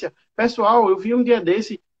convivência. Pessoal, eu vi um dia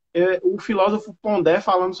desse o filósofo Pondé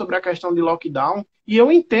falando sobre a questão de lockdown, e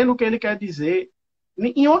eu entendo o que ele quer dizer.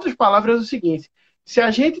 Em outras palavras, é o seguinte: se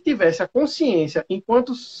a gente tivesse a consciência,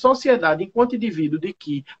 enquanto sociedade, enquanto indivíduo, de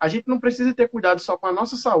que a gente não precisa ter cuidado só com a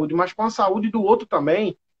nossa saúde, mas com a saúde do outro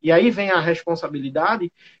também, e aí vem a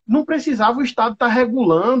responsabilidade, não precisava o Estado estar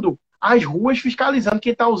regulando as ruas, fiscalizando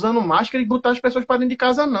quem está usando máscara e botar as pessoas para dentro de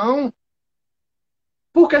casa, não.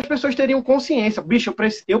 Porque as pessoas teriam consciência. Bicho,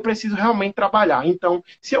 eu preciso realmente trabalhar. Então,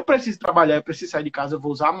 se eu preciso trabalhar, eu preciso sair de casa, eu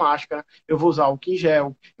vou usar máscara, eu vou usar álcool em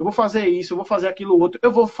gel, eu vou fazer isso, eu vou fazer aquilo outro,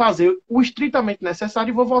 eu vou fazer o estritamente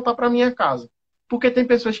necessário e vou voltar para minha casa. Porque tem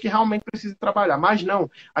pessoas que realmente precisam trabalhar. Mas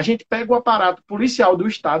não, a gente pega o aparato policial do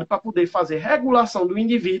Estado para poder fazer regulação do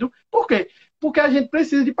indivíduo. Por quê? Porque a gente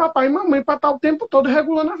precisa de papai e mamãe para estar o tempo todo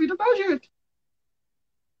regulando a vida da gente.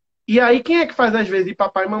 E aí, quem é que faz às vezes de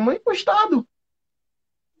papai e mamãe? O Estado.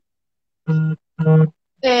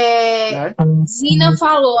 Né? Zina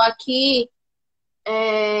falou aqui,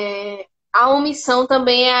 a omissão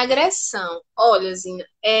também é agressão. Olha, Zina,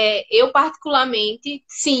 eu particularmente,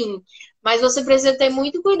 sim, mas você precisa ter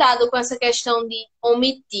muito cuidado com essa questão de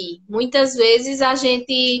omitir. Muitas vezes a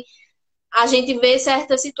gente vê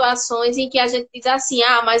certas situações em que a gente diz assim,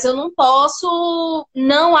 mas eu não posso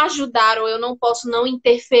não ajudar, ou eu não posso não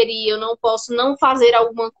interferir, eu não posso não fazer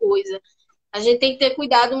alguma coisa. A gente tem que ter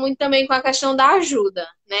cuidado muito também com a questão da ajuda,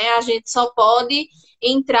 né? A gente só pode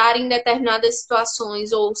entrar em determinadas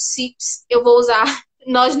situações, ou se eu vou usar,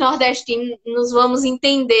 nós nordestinos nos vamos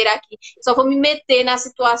entender aqui, só vou me meter na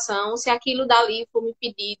situação se aquilo dali for me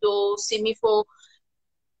pedido, ou se me for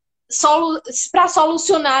para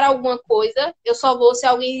solucionar alguma coisa, eu só vou se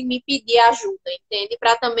alguém me pedir ajuda, entende?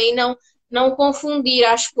 Para também não confundir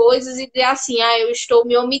as coisas e dizer assim, eu estou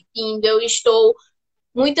me omitindo, eu estou...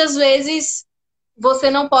 Muitas vezes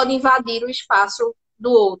você não pode invadir o espaço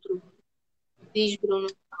do outro, diz Bruno.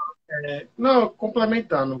 Não,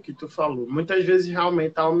 complementando o que tu falou, muitas vezes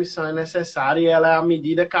realmente a omissão é necessária e ela é a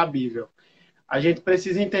medida cabível. A gente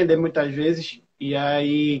precisa entender muitas vezes, e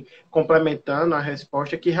aí complementando a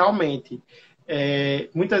resposta, que realmente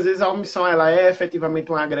muitas vezes a omissão ela é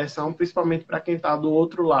efetivamente uma agressão, principalmente para quem está do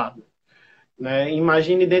outro lado. Né?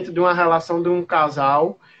 Imagine dentro de uma relação de um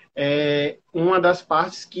casal é uma das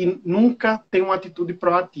partes que nunca tem uma atitude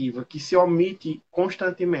proativa, que se omite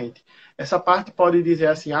constantemente. Essa parte pode dizer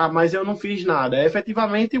assim, ah, mas eu não fiz nada.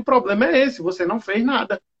 Efetivamente, o problema é esse, você não fez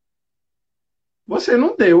nada. Você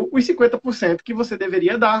não deu os 50% que você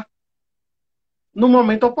deveria dar no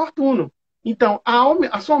momento oportuno. Então,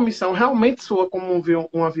 a sua omissão realmente soa como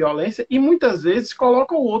uma violência e muitas vezes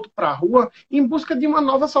coloca o outro para a rua em busca de uma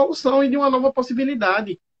nova solução e de uma nova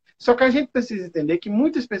possibilidade. Só que a gente precisa entender que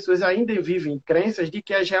muitas pessoas ainda vivem crenças de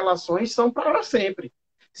que as relações são para sempre.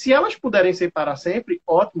 Se elas puderem ser para sempre,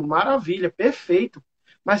 ótimo, maravilha, perfeito.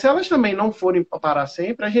 Mas se elas também não forem para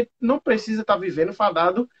sempre, a gente não precisa estar vivendo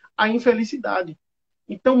fadado à infelicidade.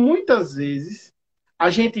 Então, muitas vezes, a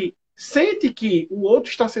gente sente que o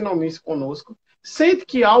outro está sendo omisso conosco, sente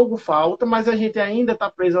que algo falta, mas a gente ainda está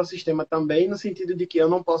preso ao sistema também, no sentido de que eu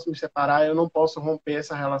não posso me separar, eu não posso romper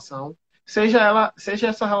essa relação, seja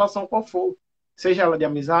essa relação qual for, seja ela de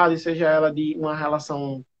amizade, seja ela de uma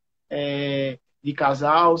relação de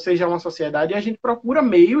casal, seja uma sociedade, e a gente procura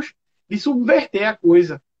meios de subverter a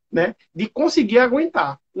coisa, né? De conseguir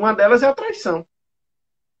aguentar. Uma delas é a traição.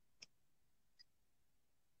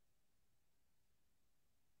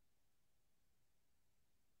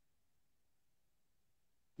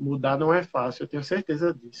 Mudar não é fácil, eu tenho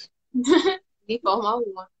certeza disso. De forma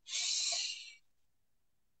alguma.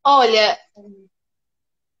 Olha,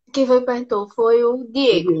 quem foi que perguntou foi o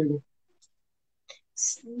Diego.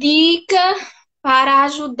 Dica para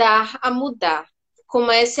ajudar a mudar.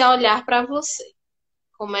 Comece a olhar para você.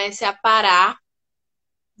 Comece a parar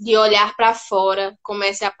de olhar para fora.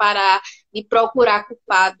 Comece a parar de procurar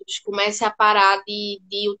culpados. Comece a parar de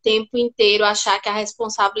o tempo inteiro achar que a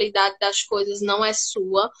responsabilidade das coisas não é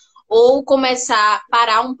sua. Ou começar a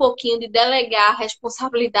parar um pouquinho de delegar a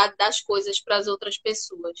responsabilidade das coisas para as outras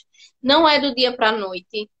pessoas. Não é do dia para a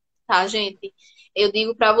noite, tá, gente? Eu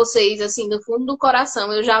digo para vocês, assim, do fundo do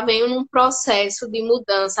coração, eu já venho num processo de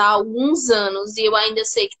mudança há alguns anos e eu ainda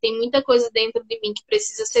sei que tem muita coisa dentro de mim que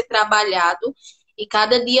precisa ser trabalhado. E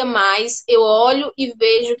cada dia mais eu olho e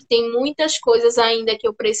vejo que tem muitas coisas ainda que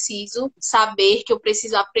eu preciso saber, que eu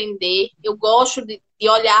preciso aprender. Eu gosto de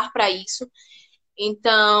olhar para isso.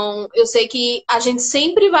 Então, eu sei que a gente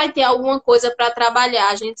sempre vai ter alguma coisa para trabalhar,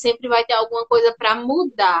 a gente sempre vai ter alguma coisa para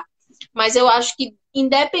mudar. Mas eu acho que,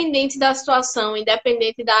 independente da situação,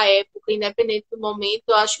 independente da época, independente do momento,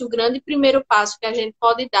 eu acho que o grande primeiro passo que a gente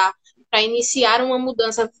pode dar para iniciar uma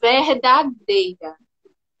mudança verdadeira,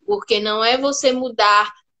 porque não é você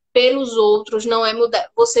mudar pelos outros, não é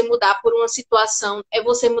você mudar por uma situação, é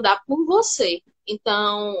você mudar por você.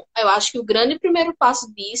 Então, eu acho que o grande primeiro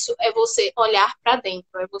passo disso é você olhar para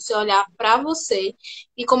dentro, é você olhar para você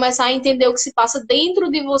e começar a entender o que se passa dentro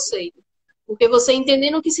de você. Porque você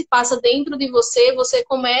entendendo o que se passa dentro de você, você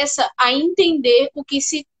começa a entender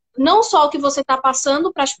não só o que você está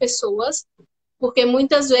passando para as pessoas, porque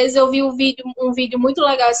muitas vezes eu vi um vídeo muito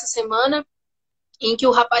legal essa semana, em que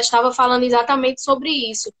o rapaz estava falando exatamente sobre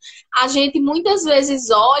isso. A gente muitas vezes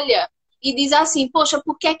olha e diz assim, poxa,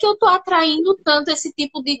 por que é que eu estou atraindo tanto esse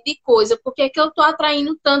tipo de coisa? Por que é que eu estou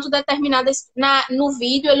atraindo tanto determinadas... No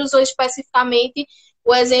vídeo ele usou especificamente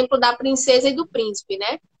o exemplo da princesa e do príncipe,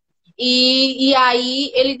 né? E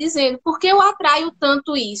aí ele dizendo, por que eu atraio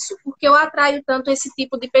tanto isso? Por que eu atraio tanto esse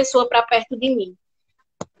tipo de pessoa para perto de mim?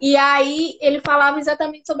 E aí ele falava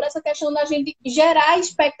exatamente sobre essa questão da gente gerar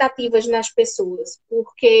expectativas nas pessoas,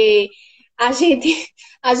 porque a gente,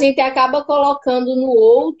 a gente acaba colocando no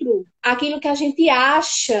outro aquilo que a gente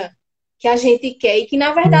acha que a gente quer, e que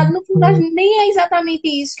na verdade no fundo nem é exatamente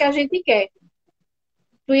isso que a gente quer.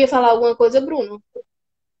 Tu ia falar alguma coisa, Bruno?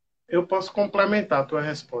 Eu posso complementar a tua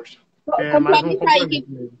resposta. É mais um Complementa aí, que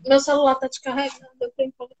complemento mesmo. meu celular tá descarregando, eu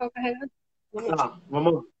tenho que colocar o carregador. Vamos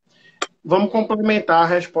lá. Vamos complementar a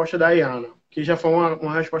resposta da Iana, que já foi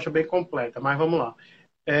uma resposta bem completa, mas vamos lá.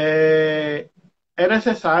 É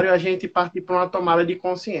necessário a gente partir para uma tomada de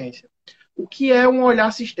consciência. O que é um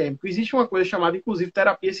olhar sistêmico? Existe uma coisa chamada, inclusive,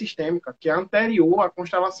 terapia sistêmica, que é anterior à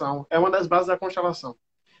constelação, é uma das bases da constelação.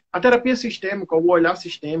 A terapia sistêmica, o olhar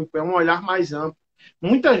sistêmico, é um olhar mais amplo.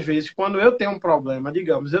 Muitas vezes, quando eu tenho um problema,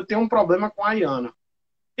 digamos, eu tenho um problema com a Iana,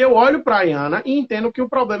 eu olho para a Iana e entendo que o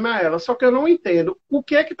problema é ela, só que eu não entendo o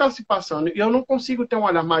que é que está se passando e eu não consigo ter um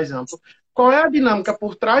olhar mais amplo. Qual é a dinâmica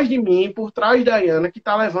por trás de mim, por trás da Iana, que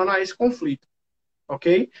está levando a esse conflito,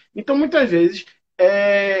 ok? Então, muitas vezes,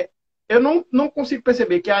 eu não consigo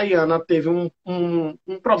perceber que a Iana teve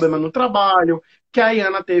um problema no trabalho, que a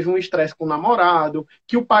Iana teve um estresse com o namorado,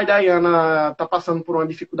 que o pai da Iana está passando por uma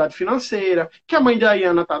dificuldade financeira, que a mãe da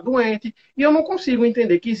Iana está doente, e eu não consigo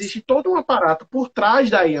entender que existe todo um aparato por trás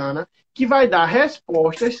da Iana que vai dar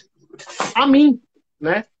respostas a mim.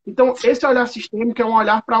 né? Então, esse olhar sistêmico é um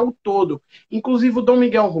olhar para o todo. Inclusive, o Dom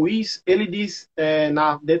Miguel Ruiz, ele diz,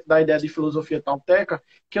 dentro da ideia de filosofia tolteca,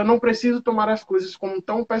 que eu não preciso tomar as coisas como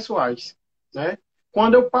tão pessoais, né?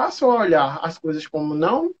 Quando eu passo a olhar as coisas como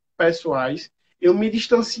não pessoais, eu me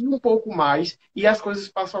distancio um pouco mais e as coisas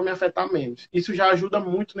passam a me afetar menos. Isso já ajuda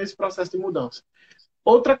muito nesse processo de mudança.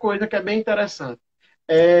 Outra coisa que é bem interessante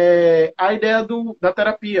é a ideia da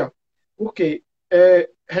terapia. Por quê?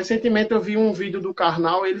 Recentemente eu vi um vídeo do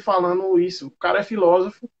Karnal, ele falando isso. O cara é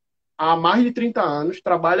filósofo há mais de 30 anos,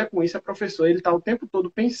 trabalha com isso, é professor, ele está o tempo todo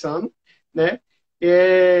pensando, né?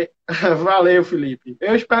 Valeu, Felipe.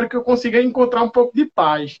 Eu espero que eu consiga encontrar um pouco de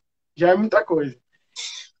paz. Já é muita coisa.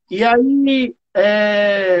 E aí,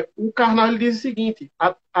 o Karnal ele diz o seguinte: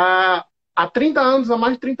 há 30 anos, há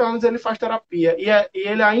mais de 30 anos, ele faz terapia e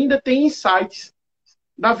ele ainda tem insights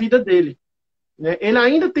da vida dele, né? Ele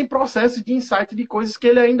ainda tem processos de insight de coisas que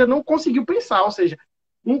ele ainda não conseguiu pensar. Ou seja,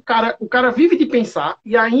 o cara vive de pensar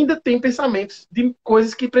e ainda tem pensamentos de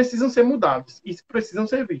coisas que precisam ser mudadas e precisam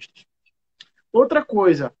ser vistas. Outra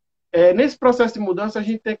coisa, nesse processo de mudança, a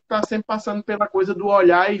gente tem que estar sempre passando pela coisa do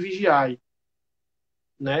olhar e vigiar,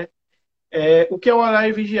 né? O que é olhar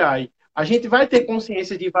e vigiar? A gente vai ter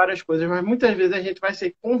consciência de várias coisas, mas muitas vezes a gente vai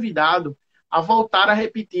ser convidado a voltar a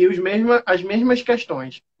repetir as mesmas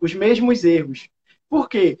questões, os mesmos erros. Por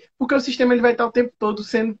quê? Porque o sistema ele vai estar o tempo todo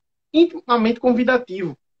sendo intimamente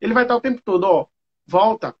convidativo. Ele vai estar o tempo todo, ó,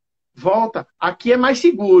 volta, volta, aqui é mais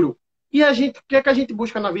seguro. E o que é que a gente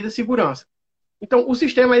busca na vida? Segurança. Então, o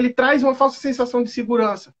sistema ele traz uma falsa sensação de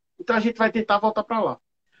segurança. Então, a gente vai tentar voltar para lá.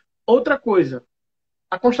 Outra coisa,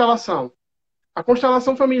 a constelação. A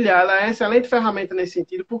constelação familiar ela é uma excelente ferramenta nesse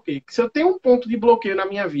sentido, porque se eu tenho um ponto de bloqueio na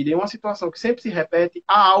minha vida, em uma situação que sempre se repete,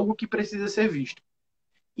 há algo que precisa ser visto.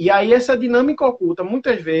 E aí essa dinâmica oculta,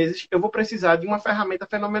 muitas vezes, eu vou precisar de uma ferramenta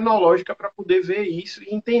fenomenológica para poder ver isso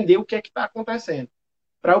e entender o que é que está acontecendo.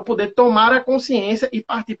 Para eu poder tomar a consciência e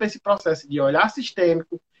partir para esse processo de olhar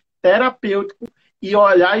sistêmico, terapêutico e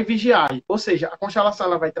olhar e vigiar. Ou seja, a constelação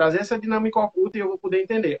ela vai trazer essa dinâmica oculta e eu vou poder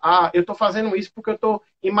entender. Eu estou fazendo isso porque eu estou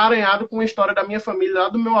emaranhado com a história da minha família, lá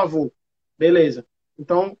do meu avô. Beleza.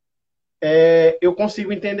 Então, eu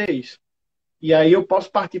consigo entender isso. E aí eu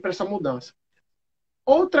posso partir para essa mudança.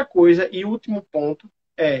 Outra coisa e último ponto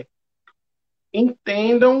é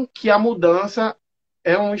entendam que a mudança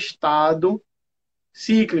é um estado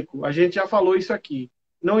cíclico. A gente já falou isso aqui.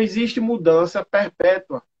 Não existe mudança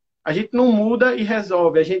perpétua. A gente não muda e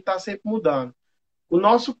resolve, a gente está sempre mudando. O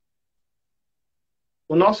nosso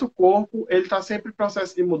corpo ele está sempre em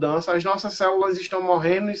processo de mudança, as nossas células estão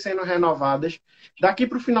morrendo e sendo renovadas. Daqui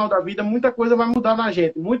para o final da vida, muita coisa vai mudar na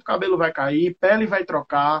gente. Muito cabelo vai cair, pele vai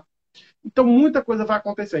trocar. Então, muita coisa vai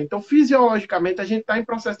acontecer. Então, fisiologicamente, a gente está em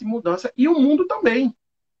processo de mudança e o mundo também.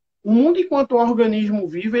 O mundo, enquanto organismo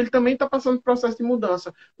vivo, ele também está passando por processo de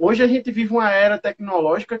mudança. Hoje a gente vive uma era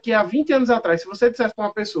tecnológica que há 20 anos atrás, se você dissesse para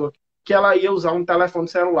uma pessoa que ela ia usar um telefone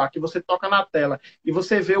celular, que você toca na tela e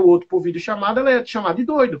você vê o outro por videochamada, ela ia te chamar de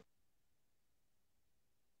doido.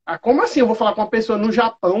 Como assim eu vou falar com uma pessoa no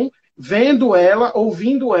Japão, vendo ela,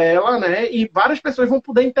 ouvindo ela, né? E várias pessoas vão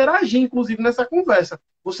poder interagir, inclusive, nessa conversa.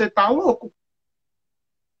 Você tá louco.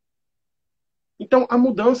 Então, a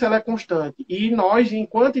mudança ela é constante. E nós,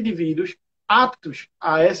 enquanto indivíduos aptos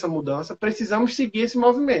a essa mudança, precisamos seguir esse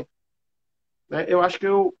movimento. Né? Eu acho que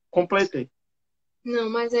eu completei. Não,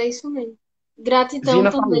 mas é isso mesmo. Gratidão Zina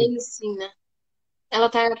também falou. ensina. Ela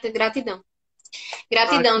tá gratidão.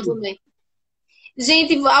 Gratidão Aqui. também.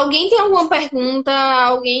 Gente, alguém tem alguma pergunta?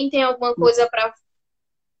 Alguém tem alguma coisa para...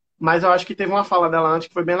 Mas eu acho que teve uma fala dela antes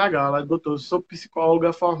que foi bem legal. Ela botou: sou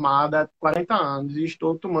psicóloga formada há 40 anos e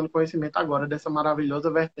estou tomando conhecimento agora dessa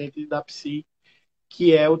maravilhosa vertente da psi,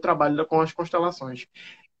 que é o trabalho com as constelações.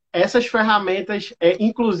 Essas ferramentas,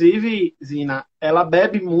 inclusive, Zina, ela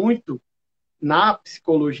bebe muito na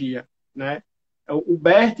psicologia, né? O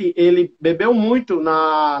Bert, ele bebeu muito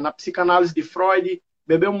na psicanálise de Freud,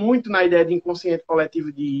 bebeu muito na ideia de inconsciente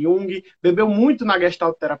coletivo de Jung, bebeu muito na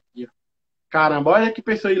gestalterapia. Caramba, olha que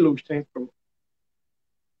pessoa ilustre entrou.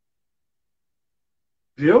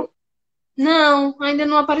 Viu? Não, ainda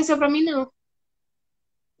não apareceu para mim, não.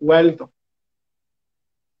 Wellington.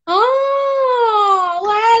 Oh,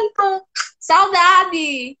 Wellington!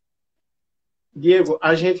 Saudade! Diego,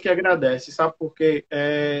 a gente que agradece, sabe por quê?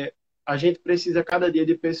 A gente precisa cada dia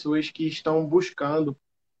de pessoas que estão buscando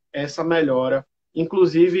essa melhora.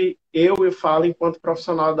 Inclusive, eu falo enquanto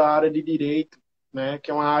profissional da área de direito, né,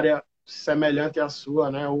 que é uma área semelhante à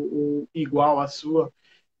sua, né, o igual à sua,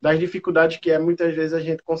 das dificuldades que é muitas vezes a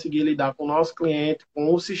gente conseguir lidar com o nosso cliente,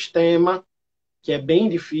 com o sistema, que é bem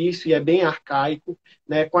difícil e é bem arcaico,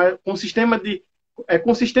 né, com o sistema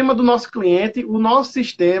com o sistema do nosso cliente, o nosso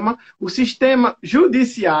sistema, o sistema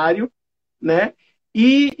judiciário, né?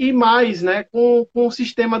 E mais, né? Com o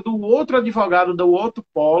sistema do outro advogado, do outro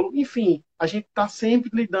polo, enfim, a gente está sempre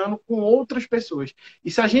lidando com outras pessoas. E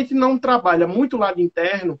se a gente não trabalha muito o lado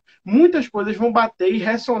interno, muitas coisas vão bater e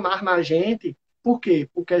ressonar na gente. Por quê?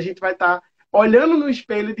 Porque a gente vai estar olhando no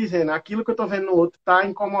espelho e dizendo aquilo que eu estou vendo no outro está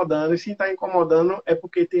incomodando, e se está incomodando é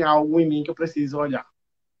porque tem algo em mim que eu preciso olhar.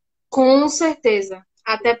 Com certeza.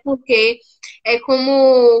 Até porque é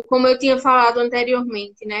como eu tinha falado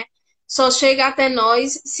anteriormente, né? Só chega até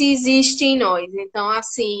nós se existe em nós. Então,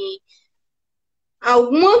 assim,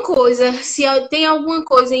 alguma coisa, se tem alguma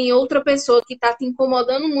coisa em outra pessoa que está te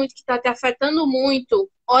incomodando muito, que está te afetando muito,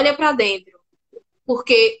 olha para dentro.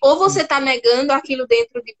 Porque ou você está negando aquilo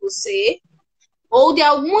dentro de você, ou de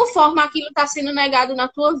alguma forma aquilo está sendo negado na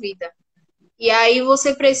tua vida. E aí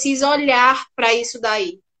você precisa olhar para isso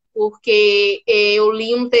daí. Porque eu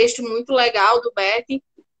li um texto muito legal do Bert,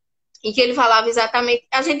 em que ele falava exatamente.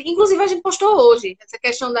 Inclusive, a gente postou hoje. Essa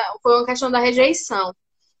questão foi uma questão da rejeição.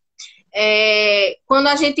 Quando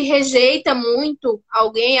a gente rejeita muito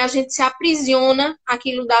alguém, a gente se aprisiona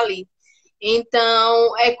aquilo dali.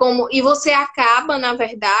 Então, é como. E você acaba, na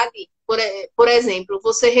verdade, por exemplo,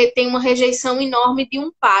 você tem uma rejeição enorme de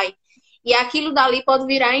um pai. E aquilo dali pode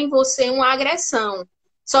virar em você uma agressão.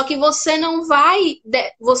 Só que você não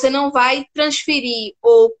vai transferir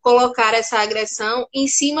ou colocar essa agressão em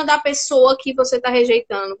cima da pessoa que você está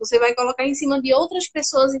rejeitando. Você vai colocar em cima de outras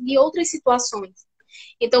pessoas e de outras situações.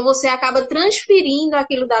 Então, você acaba transferindo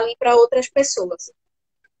aquilo dali para outras pessoas.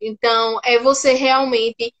 Então, é você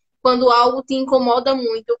realmente, quando algo te incomoda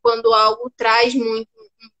muito, quando algo traz muito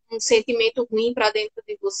um sentimento ruim para dentro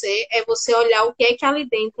de você, é você olhar o que é que ali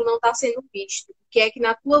dentro não está sendo visto, o que é que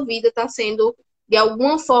na tua vida está sendo de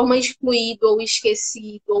alguma forma excluído, ou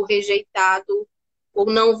esquecido, ou rejeitado, ou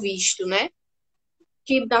não visto, né?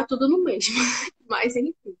 Que dá tudo no mesmo. Mas,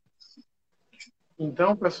 enfim.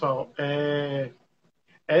 Então, pessoal,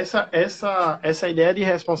 essa ideia de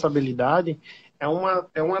responsabilidade é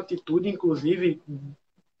uma atitude, inclusive,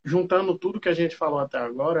 juntando tudo que a gente falou até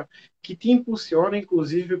agora, que te impulsiona,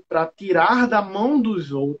 inclusive, para tirar da mão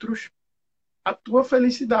dos outros a tua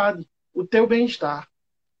felicidade, o teu bem-estar.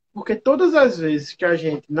 Porque todas as vezes que a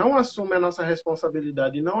gente não assume a nossa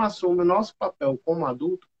responsabilidade e não assume o nosso papel como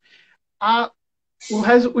adulto,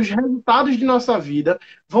 os resultados de nossa vida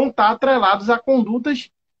vão estar atrelados a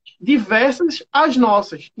condutas diversas às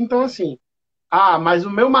nossas. Então, assim, mas o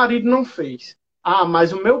meu marido não fez.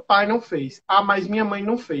 Mas o meu pai não fez. Mas minha mãe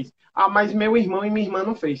não fez. Mas meu irmão e minha irmã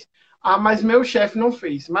não fez. Mas meu chefe não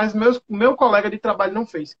fez. Mas meu colega de trabalho não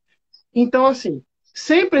fez. Então, assim,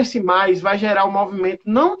 sempre esse mais vai gerar um movimento,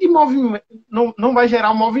 não de movimento, não vai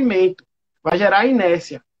gerar um movimento, vai gerar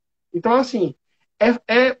inércia. Então, assim,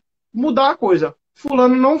 é mudar a coisa.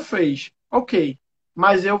 Fulano não fez. Ok.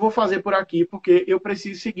 Mas eu vou fazer por aqui porque eu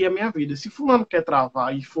preciso seguir a minha vida. Se fulano quer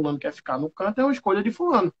travar e fulano quer ficar no canto, é uma escolha de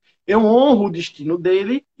fulano. Eu honro o destino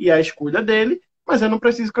dele e a escolha dele, mas eu não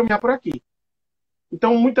preciso caminhar por aqui.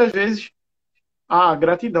 Então, muitas vezes,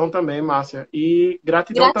 gratidão também, Márcia. E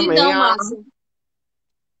gratidão também Márcia.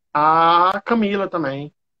 a Camila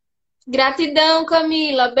também. Gratidão,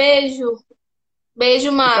 Camila. Beijo.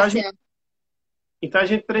 Beijo, Márcia. Então a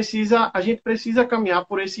gente precisa caminhar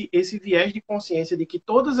por esse viés de consciência de que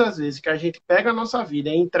todas as vezes que a gente pega a nossa vida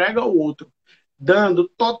e entrega ao outro, dando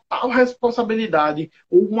total responsabilidade,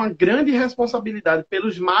 ou uma grande responsabilidade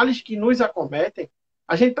pelos males que nos acometem,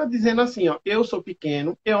 a gente está dizendo assim, eu sou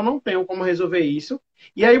pequeno, eu não tenho como resolver isso,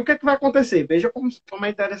 e aí o que é que vai acontecer? Veja como é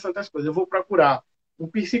interessante as coisas. Eu vou procurar um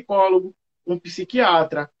psicólogo, um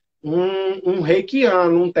psiquiatra, um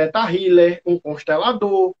reikiano, um teta healer, um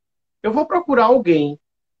constelador. Eu vou procurar alguém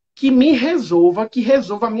que me resolva, que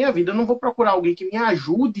resolva a minha vida. Eu não vou procurar alguém que me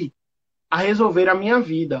ajude a resolver a minha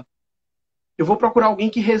vida. Eu vou procurar alguém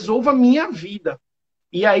que resolva a minha vida.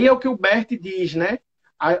 E aí é o que o Bert diz, né?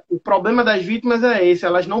 O problema das vítimas é esse,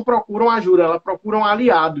 elas não procuram ajuda, elas procuram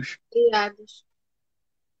aliados. Aliados.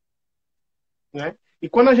 Né? E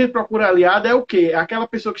quando a gente procura aliado, é o quê? É aquela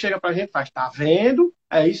pessoa que chega pra gente e faz, tá vendo?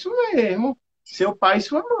 É isso mesmo. Seu pai e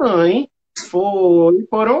sua mãe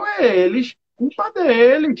foram eles, culpa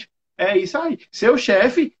deles. É isso aí. Seu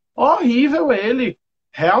chefe, horrível ele.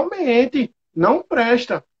 Realmente, não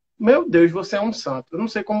presta. Meu Deus, você é um santo. Eu não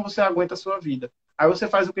sei como você aguenta a sua vida. Aí você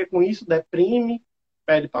faz o que com isso? Deprime,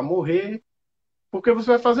 pede para morrer. Porque você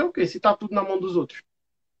vai fazer o quê? Se tá tudo na mão dos outros.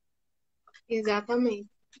 Exatamente.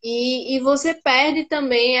 E você perde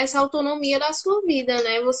também essa autonomia da sua vida,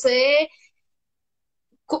 né? Você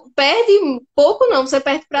perde pouco não, você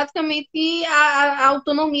perde praticamente a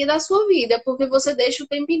autonomia da sua vida, porque você deixa o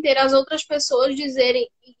tempo inteiro as outras pessoas dizerem,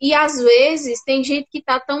 e às vezes tem gente que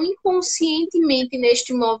está tão inconscientemente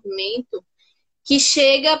neste movimento, que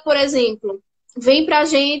chega, por exemplo, vem pra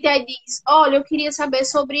gente e diz, olha, eu queria saber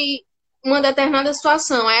sobre uma determinada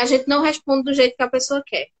situação, aí a gente não responde do jeito que a pessoa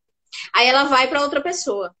quer. Aí ela vai para outra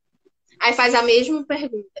pessoa. Aí faz a mesma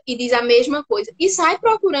pergunta e diz a mesma coisa. E sai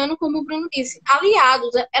procurando, como o Bruno disse,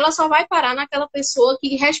 aliados. Ela só vai parar naquela pessoa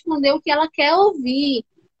que respondeu o que ela quer ouvir.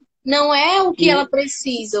 Não é o que ela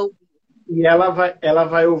precisa ouvir. E ela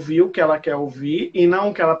vai ouvir o que ela quer ouvir e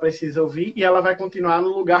não o que ela precisa ouvir. E ela vai continuar no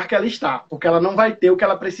lugar que ela está. Porque ela não vai ter o que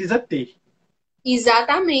ela precisa ter.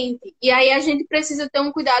 Exatamente. E aí a gente precisa ter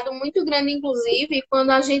um cuidado muito grande, inclusive,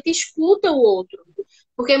 quando a gente escuta o outro.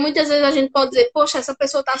 Porque muitas vezes a gente pode dizer, poxa, essa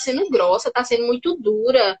pessoa está sendo grossa, está sendo muito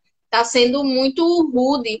dura, está sendo muito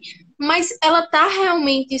rude. Mas ela está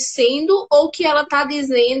realmente sendo, ou o que ela está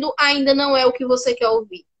dizendo ainda não é o que você quer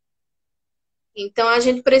ouvir. Então a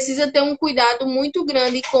gente precisa ter um cuidado muito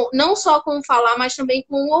grande, com, não só com o falar, mas também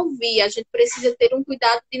com o ouvir. A gente precisa ter um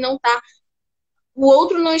cuidado de não estar. O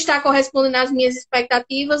outro não está correspondendo às minhas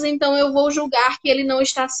expectativas, então eu vou julgar que ele não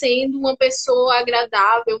está sendo uma pessoa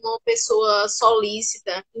agradável, uma pessoa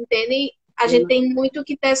solícita, entendem? A gente tem muito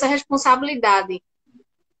que ter essa responsabilidade.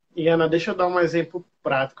 E, Ana, deixa eu dar um exemplo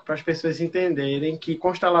prático para as pessoas entenderem que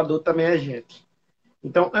constelador também é gente.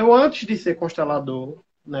 Então, eu antes de ser constelador,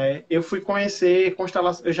 né, eu fui conhecer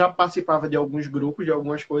constelação. Eu já participava de alguns grupos, de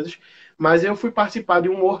algumas coisas, mas eu fui participar de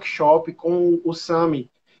um workshop com o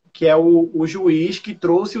Sami, que é o juiz que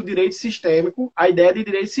trouxe o direito sistêmico, a ideia de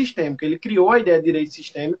direito sistêmico. Ele criou a ideia de direito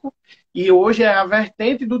sistêmico e hoje é a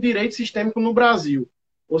vertente do direito sistêmico no Brasil.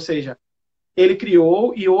 Ou seja, ele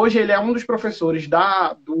criou e hoje ele é um dos professores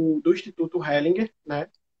do Instituto Hellinger, né?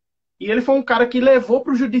 E ele foi um cara que levou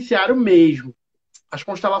para o judiciário mesmo as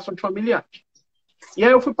constelações familiares. E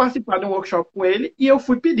aí eu fui participar de um workshop com ele e eu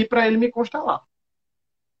fui pedir para ele me constelar.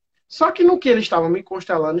 Só que no que ele estava me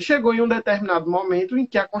constelando, chegou em um determinado momento em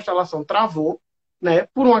que a constelação travou, né,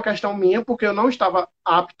 por uma questão minha, porque eu não estava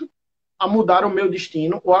apto a mudar o meu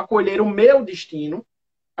destino ou a acolher o meu destino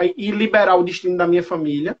e liberar o destino da minha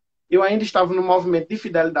família. Eu ainda estava no movimento de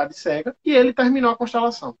fidelidade cega e ele terminou a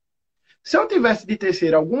constelação. Se eu tivesse de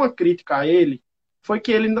tecer alguma crítica a ele, foi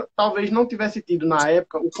que ele talvez não tivesse tido, na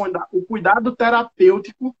época, o cuidado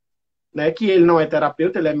terapêutico, né, que ele não é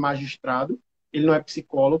terapeuta, ele é magistrado, ele não é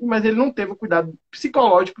psicólogo, mas ele não teve o cuidado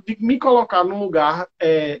psicológico de me colocar num lugar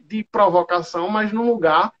de provocação, mas num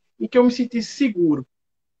lugar em que eu me sentisse seguro.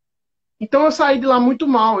 Então eu saí de lá muito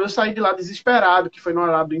mal, eu saí de lá desesperado, que foi no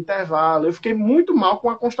horário do intervalo, eu fiquei muito mal com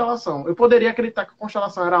a constelação. Eu poderia acreditar que a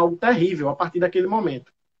constelação era algo terrível a partir daquele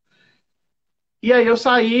momento. E aí eu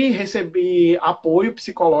saí, recebi apoio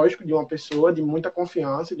psicológico de uma pessoa de muita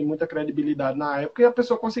confiança, de muita credibilidade na época, e a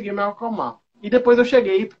pessoa conseguiu me acalmar. E depois eu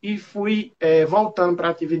cheguei e fui voltando para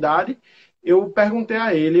a atividade, eu perguntei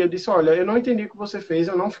a ele, eu disse, olha, eu não entendi o que você fez,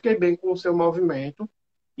 eu não fiquei bem com o seu movimento,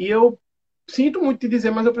 e eu sinto muito te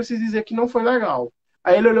dizer, mas eu preciso dizer que não foi legal.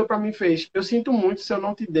 Aí ele olhou para mim e fez, eu sinto muito se eu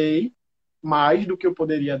não te dei mais do que eu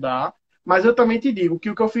poderia dar, mas eu também te digo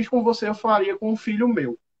que o que eu fiz com você eu faria com um filho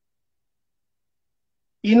meu.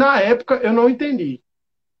 E na época eu não entendi.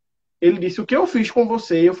 Ele disse, o que eu fiz com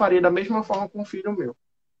você, eu faria da mesma forma com um filho meu.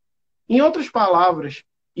 Em outras palavras,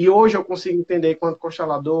 e hoje eu consigo entender enquanto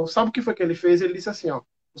constelador, sabe o que foi que ele fez? Ele disse assim, ó,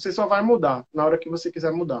 você só vai mudar na hora que você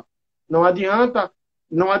quiser mudar. Não adianta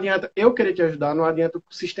eu querer te ajudar, não adianta o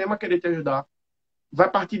sistema querer te ajudar.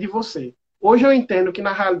 Vai partir de você. Hoje eu entendo que,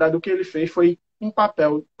 na realidade, o que ele fez foi um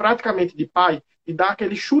papel praticamente de pai, de dar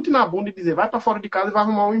aquele chute na bunda e dizer, vai para fora de casa e vai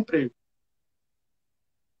arrumar um emprego.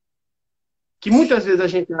 Que muitas vezes a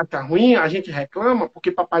gente acha ruim, a gente reclama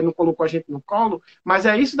porque papai não colocou a gente no colo, mas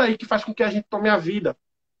é isso daí que faz com que a gente tome a vida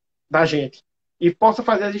da gente e possa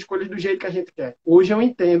fazer as escolhas do jeito que a gente quer. Hoje eu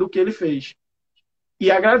entendo o que ele fez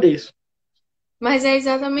e agradeço. Mas é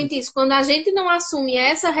exatamente isso. Quando a gente não assume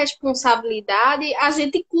essa responsabilidade, a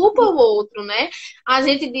gente culpa o outro, né? A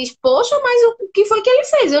gente diz, poxa, mas o que foi que ele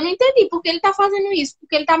fez? Eu não entendi. Por que ele tá fazendo isso? Por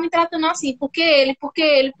que ele tá me tratando assim? Por que ele? Por que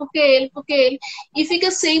ele? Por que ele? Por que ele? E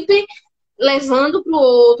fica sempre levando pro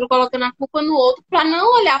outro, colocando a culpa no outro, para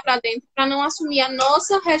não olhar para dentro, para não assumir a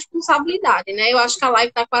nossa responsabilidade, né? Eu acho que a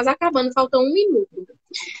live tá quase acabando, falta 1 minuto.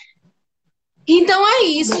 Então é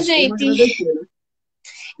isso, gente.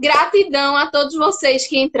 Gratidão a todos vocês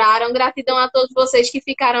que entraram, gratidão a todos vocês que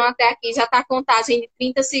ficaram até aqui. Já está a contagem de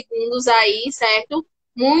 30 segundos aí, certo?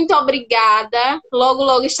 Muito obrigada. Logo,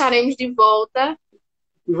 logo estaremos de volta.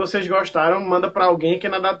 Se vocês gostaram, manda para alguém que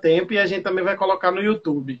ainda dá tempo e a gente também vai colocar no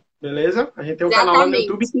YouTube. Beleza? A gente tem um canal lá no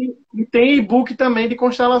YouTube e tem e-book também de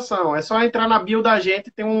constelação. É só entrar na bio da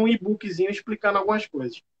gente, tem um e-bookzinho explicando algumas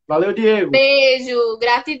coisas. Valeu, Diego. Beijo,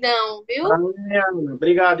 gratidão, viu? Valeu, Ana.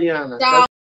 Obrigado, Ana. Tchau.